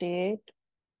rotate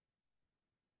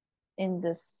in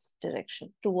this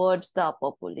direction towards the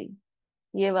upper pulley.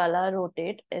 ये वाला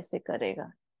rotate ऐसे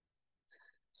करेगा.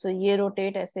 So ये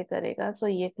rotate ऐसे करेगा, तो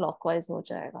ये clockwise हो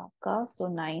जाएगा आपका. So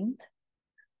 9th.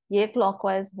 ये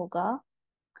क्लॉकवाइज होगा,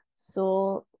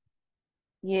 सो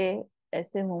ये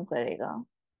ऐसे मूव करेगा,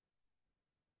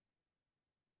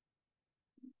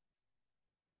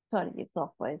 सॉरी ये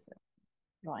क्लॉकवाइज है,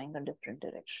 ड्रॉइंग अ डिफरेंट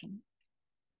डायरेक्शन,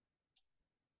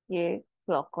 ये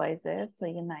clockwise है, so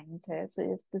ये 9th है, so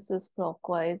if this is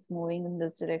clockwise moving in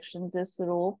this direction, this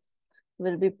rope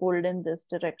will be pulled in this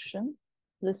direction,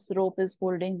 this rope is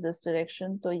pulled in this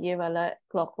direction, तो ये वाला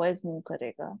clockwise move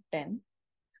करेगा 10,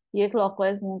 ये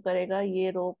clockwise move करेगा,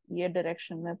 ये rope ये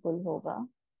direction में pull होगा,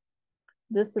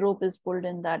 this rope is pulled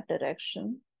in that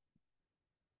direction,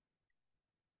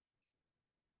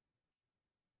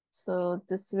 so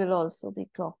this will also be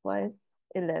clockwise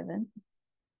 11.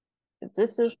 If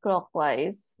this is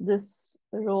clockwise, this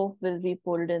rope will be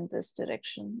pulled in this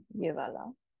direction, ये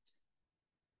वाला,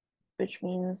 which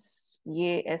means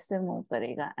ये ऐसे move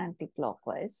करेगा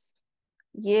anti-clockwise,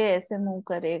 ये ऐसे move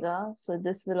करेगा, so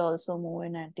this will also move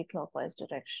in anti-clockwise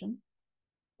direction.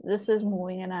 This is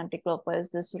moving in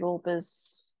anti-clockwise, this rope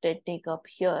is technique up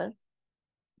here,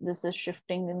 this is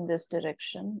shifting in this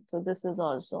direction, so this is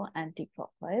also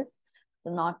anti-clockwise,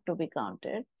 so not to be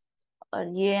counted. और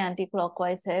ये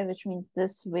anti-clockwise है, which means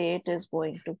this weight is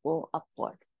going to go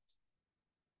upward.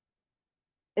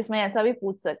 इसमें ऐसा भी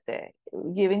पूछ सकते हैं,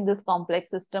 giving this complex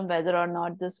system weather और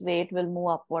not this weight will move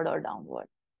upward और downward.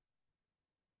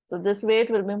 So this weight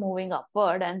will be moving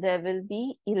upward and there will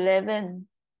be 11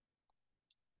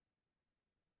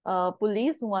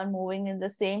 pulleys who are moving in the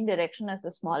same direction as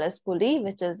the smallest pulley,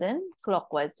 which is in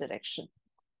clockwise direction.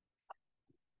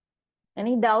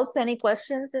 Any doubts, any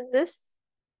questions in this?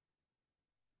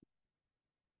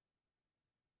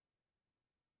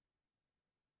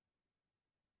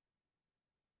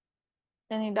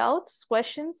 Any doubts,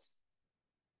 questions?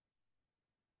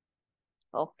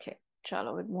 Okay,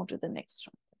 chalo, we'll move to the next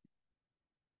one.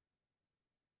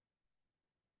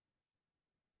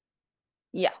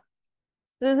 Yeah,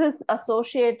 this is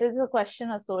associated, a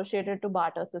question associated to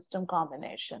barter system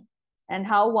combination and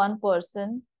how one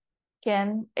person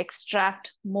can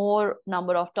extract more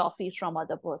number of toffees from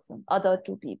other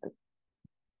two people.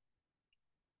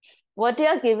 What you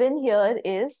are given here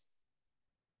is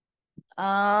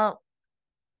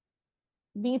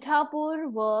Mithapur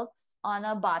works on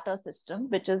a barter system,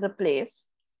 which is a place.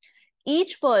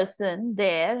 Each person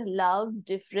there loves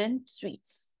different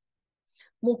sweets.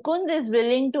 Mukund is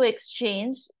willing to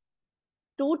exchange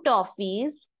 2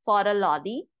 toffees for a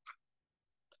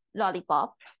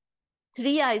lollipop,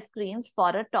 3 ice creams for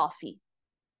a toffee.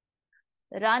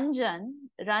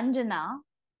 Ranjana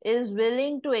is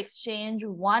willing to exchange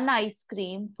 1 ice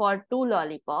cream for 2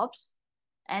 lollipops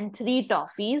and 3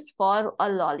 toffees for a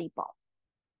lollipop.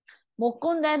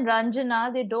 Mukund and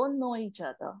Ranjana, they don't know each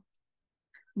other,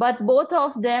 but both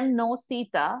of them know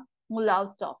Sita, who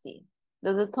loves toffee.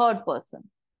 There's a third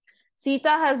person. Sita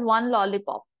has 1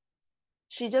 lollipop.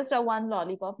 She just has 1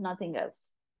 lollipop, nothing else.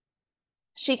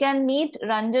 She can meet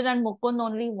Ranjan and Mukund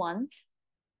only once.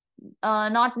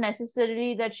 Not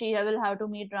necessarily that she will have to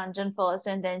meet Ranjan first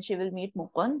and then she will meet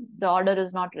Mukund. The order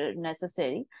is not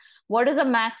necessary. What is the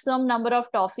maximum number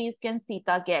of toffees can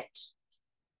Sita get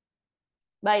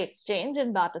by exchange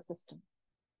in barter system?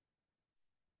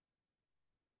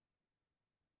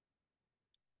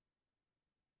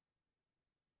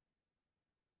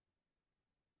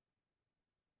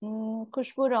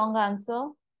 Khushbu, wrong answer.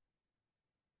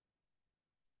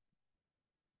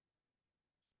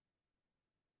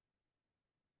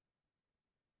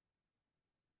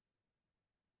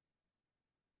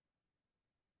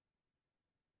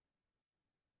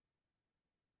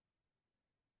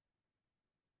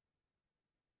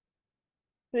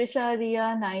 Twisha,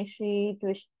 Ria, Naishi,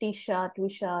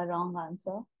 Twisha, wrong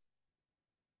answer.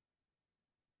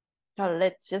 So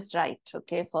let's just write,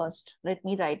 okay, first. Let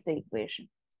me write the equation.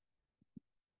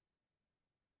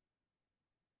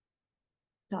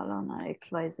 Chalo na,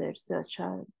 XYZ se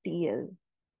acha TL.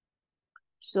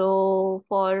 So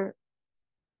for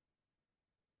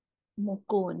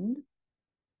Mukund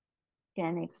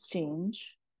can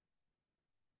exchange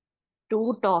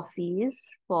 2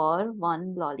 toffees for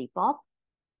 1 lollipop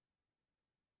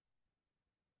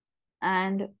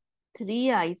and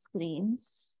 3 ice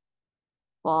creams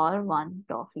for 1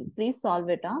 toffee. Please solve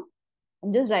it, huh?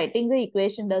 I'm just writing the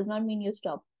equation, does not mean you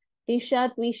stop. Tisha,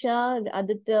 Twisha,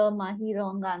 Aditya, Mahi,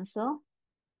 wrong answer.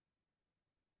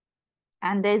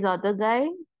 And there's other guy,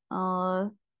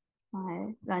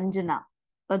 Ranjana,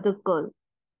 Padukul.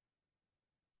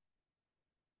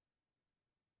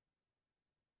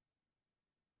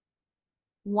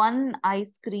 1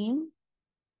 ice cream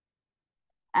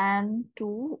and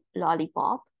 2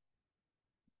 lollipop,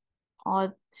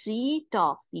 or 3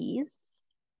 toffees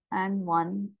and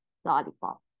 1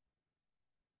 lollipop.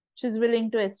 She's willing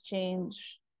to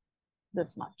exchange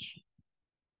this much.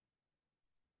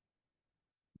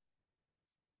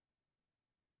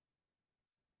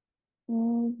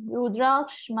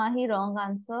 Rudraksh, Mahi, wrong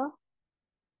answer.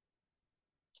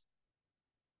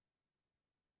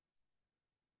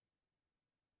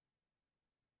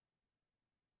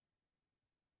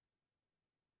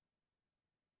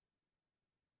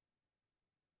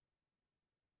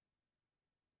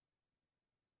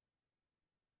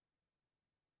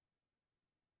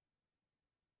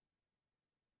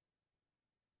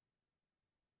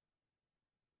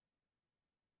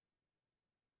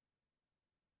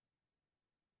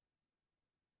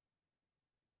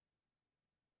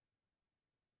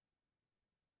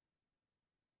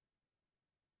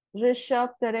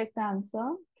 Rishabh, correct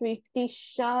answer.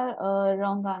 Twitisha,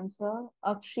 wrong answer.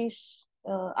 Akshish,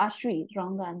 Ashwi,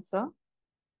 wrong answer.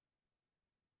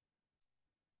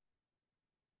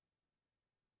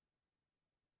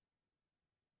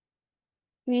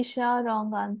 Twisha,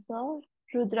 wrong answer.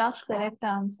 Rudraksh, correct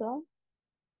answer.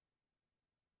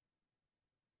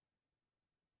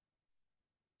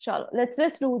 Chalo,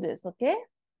 let's do this, okay?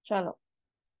 Chalo.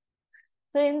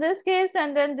 So in this case,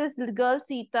 and then this girl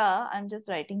Sita, I'm just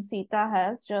writing, Sita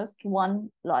has just one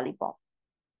lollipop.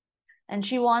 And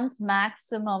she wants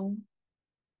maximum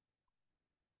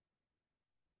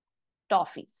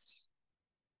toffees.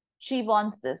 She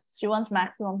wants this. She wants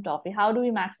maximum toffee. How do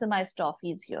we maximize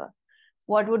toffees here?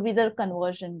 What would be the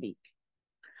conversion be?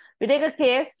 We take a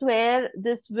case where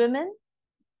this woman,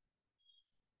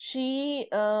 she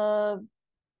goes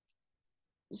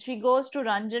to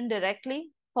Ranjan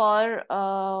directly for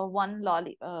one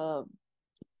lolly. 1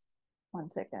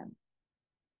 second.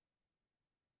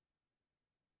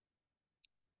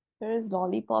 There is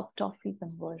lollipop toffee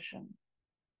conversion.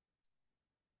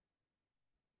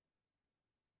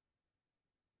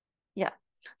 Yeah.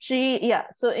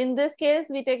 So in this case,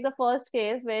 we take the first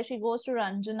case where she goes to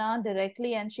Ranjana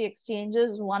directly and she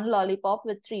exchanges one lollipop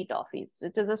with 3 toffees,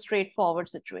 which is a straightforward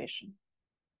situation.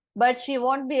 But she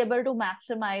won't be able to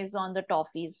maximize on the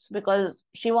toffees because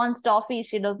she wants toffee.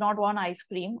 She does not want ice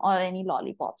cream or any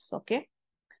lollipops. Okay.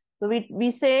 So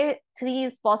we say 3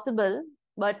 is possible,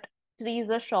 but 3 is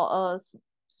a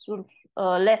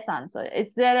less answer.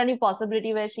 Is there any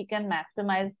possibility where she can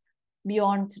maximize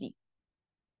beyond 3?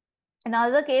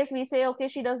 Another case, we say, okay,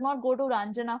 she does not go to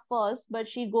Ranjana first, but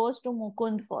she goes to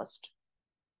Mukund first.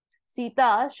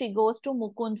 Sita, she goes to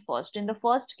Mukund first. In the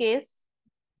first case,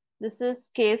 this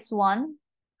is case 1,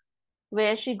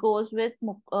 where she goes with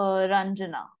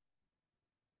Ranjana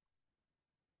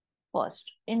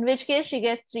first. In which case, she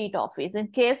gets 3 toffees. In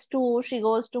case 2, she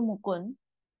goes to Mukund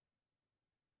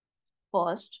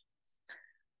first.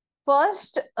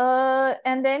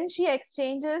 And then she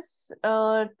exchanges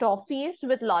toffees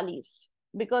with lollies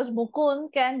because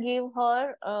Mukund can give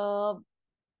her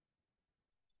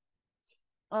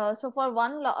so for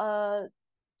one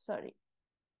sorry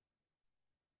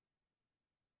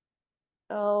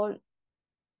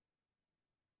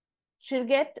she'll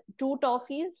get 2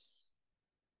 toffees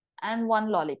and 1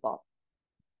 lollipop.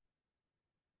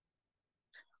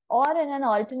 Or in an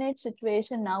alternate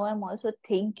situation, now I'm also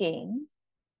thinking,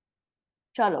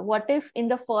 chalo, what if in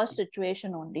the first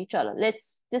situation only, chalo,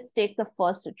 let's take the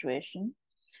first situation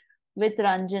with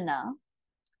Ranjana,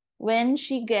 when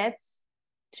she gets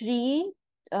 3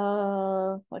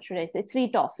 what should I say,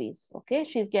 3 toffees. Okay,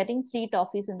 she's getting 3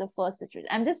 toffees in the first situation.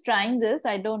 I'm just trying this.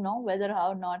 I don't know whether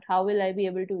how will I be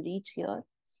able to reach here,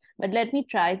 but let me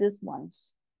try this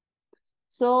once.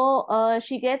 So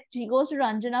she goes to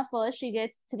Ranjana first. She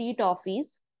gets 3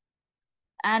 toffees,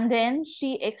 and then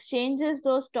she exchanges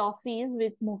those toffees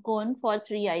with Mukund for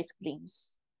 3 ice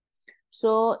creams.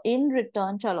 So in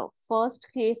return, chalo, first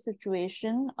case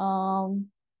situation,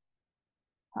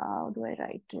 how do I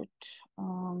write it?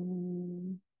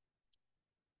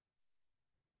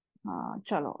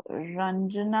 Chalo,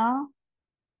 Ranjana,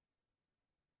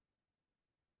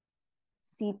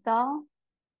 Sita,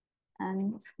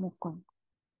 and Mukund.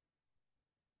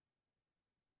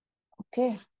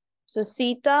 Okay, so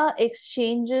Sita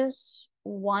exchanges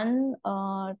 1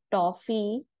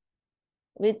 toffee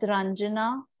with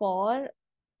Ranjana for,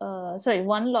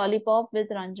 1 lollipop with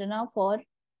Ranjana for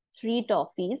 3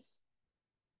 toffees.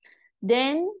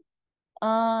 Then,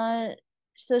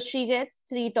 so she gets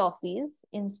 3 toffees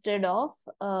instead of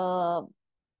 1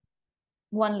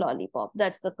 lollipop.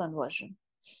 That's the conversion.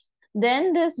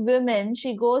 Then this woman,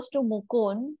 she goes to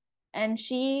Mukund and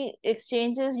she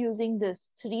exchanges using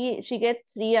this 3. She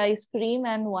gets 3 ice cream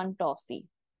and 1 toffee.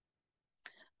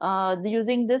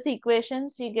 Using this equation,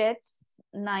 she gets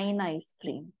 9 ice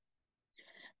cream.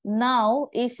 Now,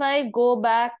 if I go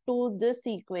back to this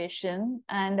equation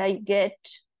and I get,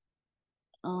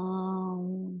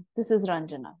 this is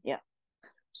Ranjana, yeah.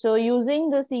 So using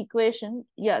this equation,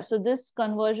 yeah, so this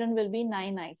conversion will be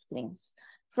 9 ice creams.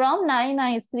 From 9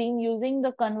 ice cream, using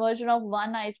the conversion of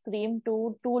 1 ice cream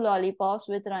to 2 lollipops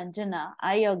with Ranjana,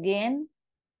 I again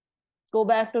go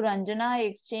back to Ranjana, I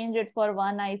exchange it for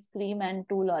 1 ice cream and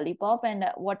 2 lollipop, and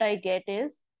what I get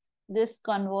is this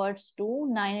converts to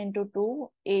 9 into 2,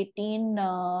 18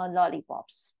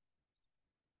 lollipops.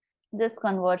 This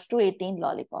converts to 18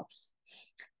 lollipops.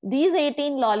 These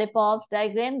 18 lollipops, I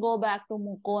again go back to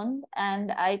Mukund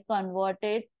and I convert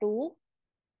it to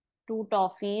 2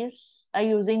 toffees. I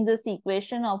using this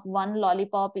equation of 1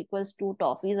 lollipop equals 2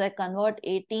 toffees. I convert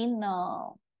 18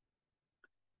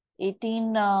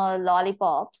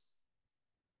 lollipops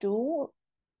to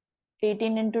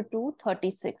 18 into 2,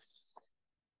 36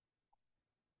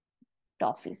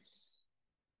 toffees.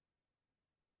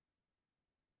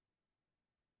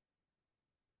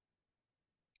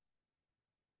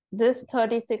 This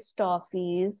 36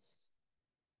 toffees,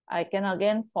 I can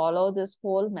again follow this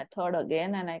whole method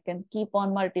again and I can keep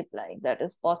on multiplying. That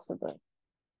is possible.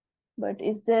 But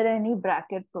is there any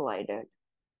bracket provided?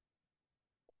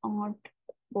 Not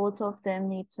both of them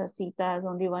meet Sita as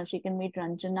only one. She can meet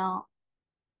Ranjana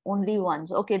only once.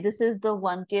 Okay, this is the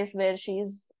one case where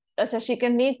so she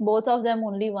can meet both of them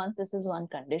only once. This is one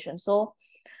condition. So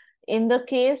in the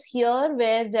case here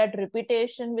where that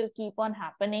repetition will keep on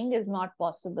happening is not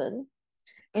possible.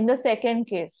 In the second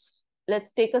case,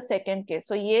 let's take a second case.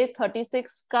 So ये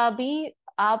 36 का भी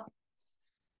आप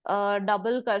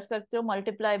double कर सकते हो,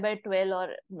 multiply by 12,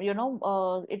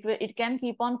 or it can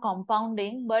keep on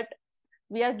compounding, but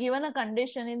we are given a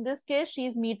condition. In this case she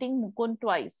is meeting Mukund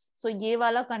twice, so ये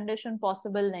वाला condition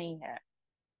possible नहीं है.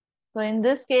 So in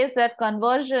this case that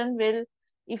conversion will,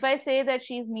 if I say that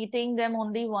she's meeting them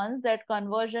only once, that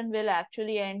conversion will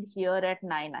actually end here at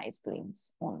 9 ice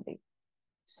creams only.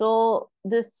 So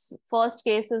this first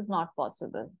case is not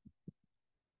possible.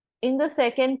 In the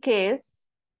second case,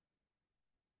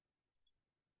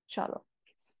 chalo,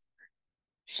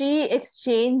 she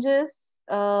exchanges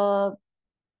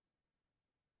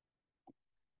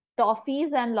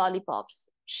toffees and lollipops.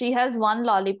 She has 1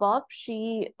 lollipop.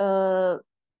 She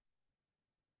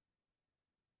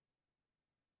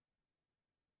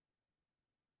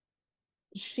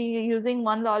using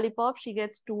 1 lollipop, she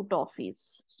gets 2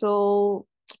 toffees. So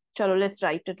chalo, let's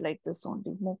write it like this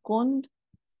only. Mukund,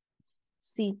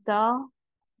 Sita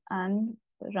and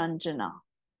Ranjana.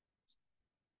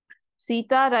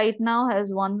 Sita right now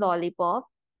has 1 lollipop.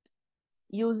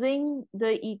 Using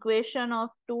the equation of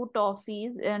 2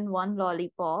 toffees and 1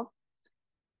 lollipop,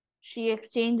 she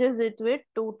exchanges it with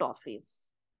 2 toffees.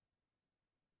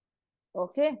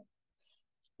 Okay.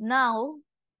 Now,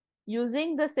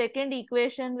 using the second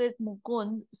equation with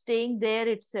Mukund staying there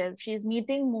itself, she's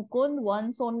meeting Mukund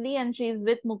once only and she's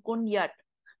with Mukund yet.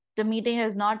 The meeting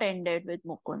has not ended with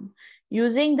Mukund.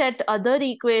 Using that other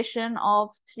equation of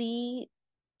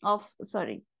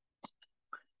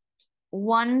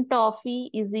 1 toffee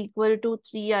is equal to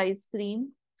 3 ice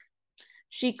cream,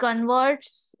 she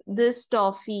converts this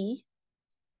toffee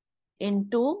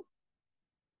into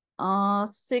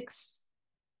 6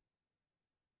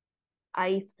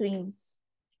 ice creams.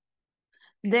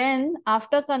 Then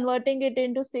after converting it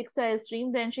into 6 ice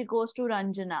cream, then she goes to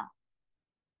Ranjana.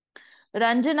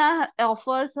 Ranjana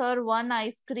offers her 1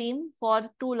 ice cream for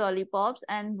 2 lollipops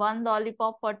and 1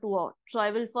 lollipop for 2. So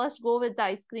I will first go with the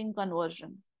ice cream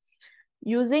conversion.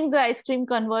 Using the ice cream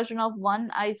conversion of 1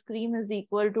 ice cream is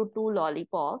equal to 2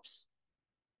 lollipops,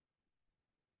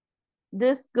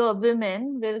 this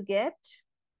women will get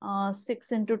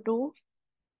 6 into 2,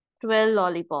 12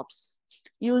 lollipops.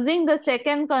 Using the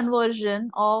second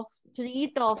conversion of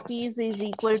 3 toffees is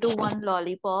equal to 1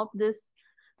 lollipop, this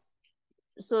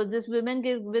woman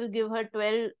will give her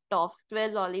 12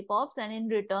 lollipops, and in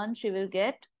return she will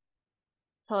get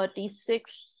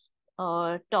 36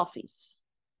 toffees.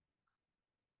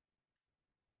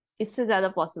 इससे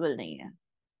ज़्यादा possible नहीं है.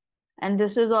 And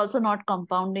this is also not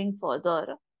compounding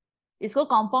further. इसको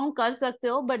compound कर सकते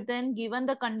हो, but then given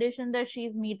the condition that she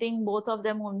is meeting both of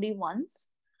them only once,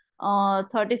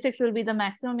 36 will be the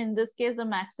maximum. In this case, the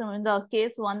maximum, in the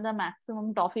case 1, the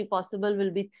maximum toffee possible will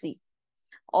be 3,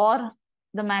 or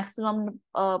the maximum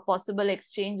possible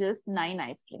exchange is 9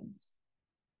 ice creams.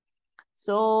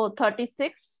 So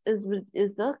 36 is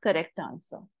the correct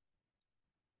answer.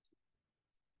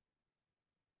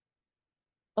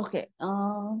 Okay.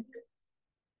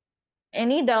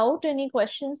 Any doubt, any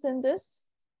questions in this?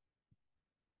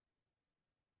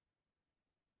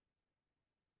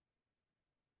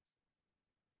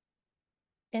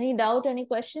 Any doubt, any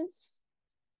questions?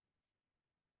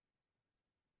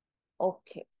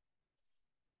 Okay.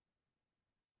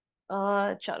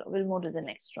 Chalo, we'll move to the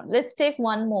next one. Let's take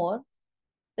one more.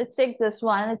 Let's take this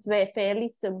one. It's very fairly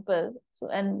simple. So,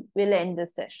 and we'll end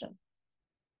this session.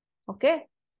 Okay.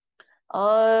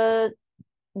 Uh,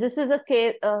 this is a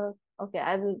case. Okay,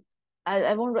 I will.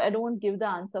 I won't. I don't give the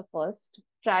answer first.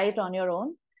 Try it on your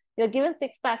own. You're given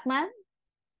six Pac-Man.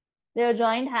 They are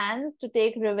joined hands to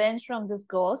take revenge from this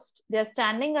ghost. They are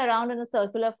standing around in a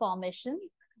circular formation.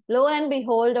 Lo and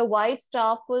behold, a white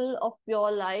star full of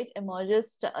pure light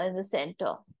emerges in the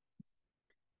center.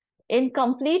 In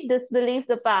complete disbelief,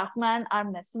 the Pac-Man are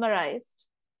mesmerized.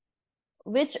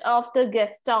 Which of the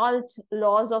Gestalt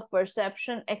laws of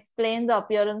perception explain the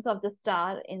appearance of the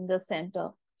star in the center?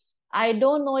 I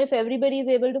don't know if everybody is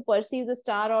able to perceive the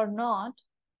star or not,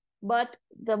 but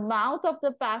the mouth of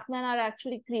the Pac-Man are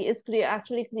actually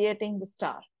actually creating the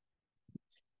star.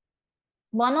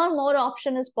 One or more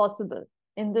option is possible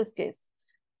in this case.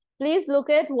 Please look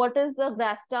at what is the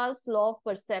Gestalt's law of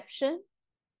perception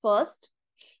first,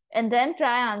 and then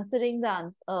try answering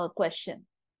the question.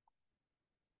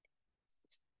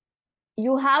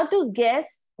 You have to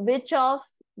guess which of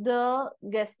the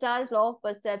Gestalt law of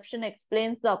perception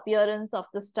explains the appearance of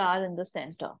the star in the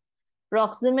center.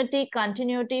 Proximity,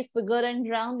 continuity, figure and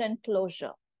ground, and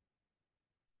closure.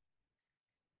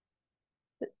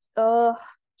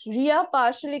 Ria,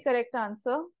 partially correct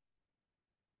answer.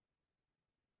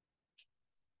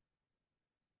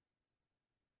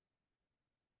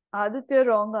 Aditya,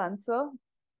 wrong answer.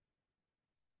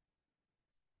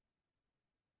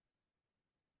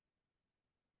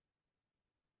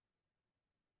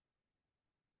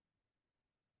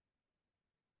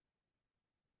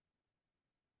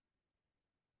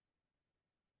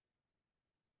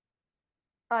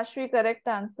 Ashvi, correct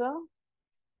answer.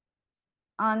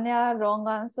 Anya, wrong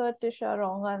answer. Tisha,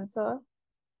 wrong answer.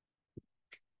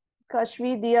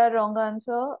 Kashvi, Dia, wrong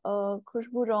answer.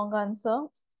 Khushbu, wrong answer.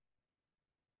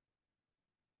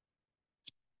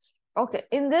 Okay,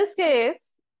 in this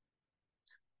case,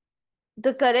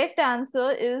 the correct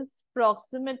answer is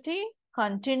proximity,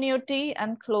 continuity,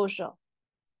 and closure.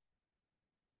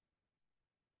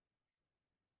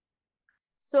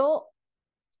 So,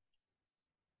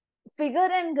 figure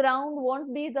and ground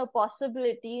won't be the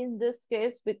possibility in this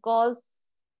case because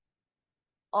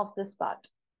of this part.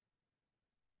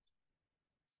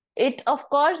 It, of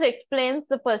course, explains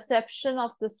the perception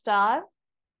of the star.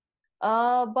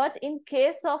 But in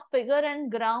case of figure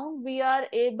and ground, we are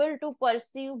able to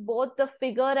perceive both the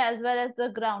figure as well as the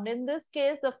ground. In this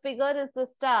case, the figure is the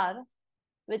star,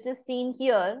 which is seen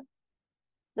here.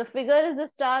 The figure is the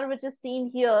star, which is seen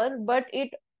here, but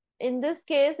in this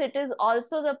case, it is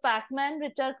also the Pac-Man,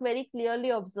 which are very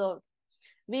clearly observed.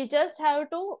 We just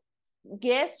have to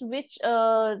guess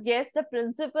the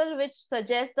principle which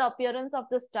suggests the appearance of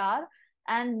the star,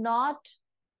 and not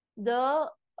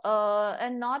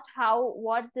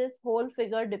what this whole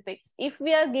figure depicts. If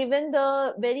we are given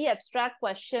the very abstract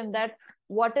question that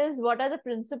what are the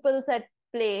principles at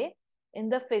play in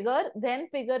the figure, then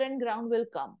figure and ground will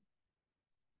come.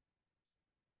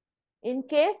 In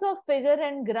case of figure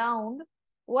and ground,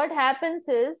 what happens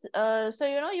is,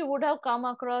 you would have come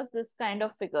across this kind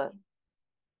of figure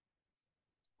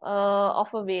of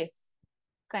a vase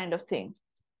kind of thing.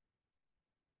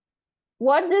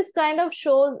 What this kind of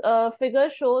figure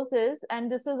shows is,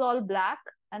 and this is all black,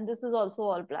 and this is also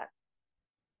all black.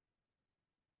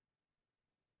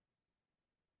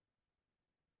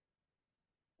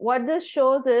 What this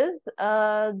shows is,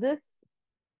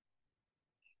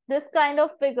 this kind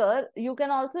of figure, you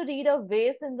can also read a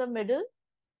vase in the middle,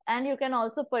 and you can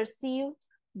also perceive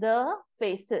the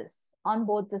faces on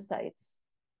both the sides.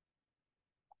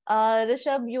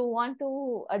 Rishabh, you want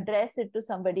to address it to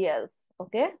somebody else,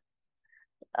 okay?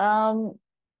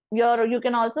 You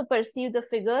can also perceive the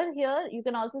figure here, you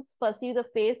can also perceive the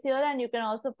face here, and you can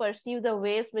also perceive the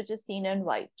vase which is seen in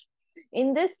white.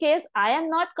 In this case, I am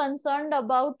not concerned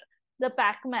about the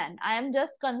Pac-Man. I am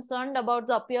just concerned about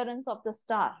the appearance of the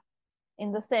star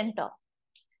in the center.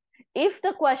 If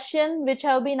the question which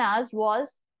have been asked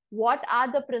was, what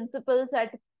are the principles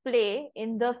at play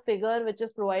in the figure which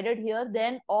is provided here,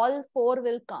 then all four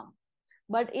will come.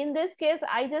 But in this case,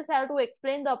 I just have to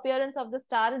explain the appearance of the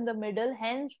star in the middle.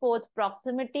 Henceforth,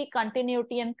 proximity,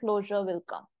 continuity, and closure will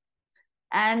come.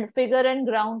 And figure and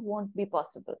ground won't be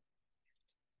possible.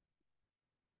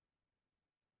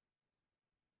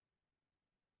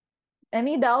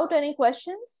 Any doubt, any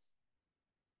questions?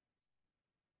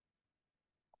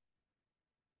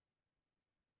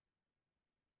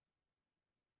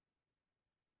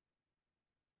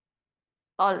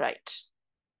 All right.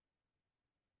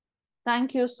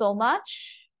 Thank you so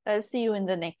much. I'll see you in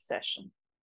the next session.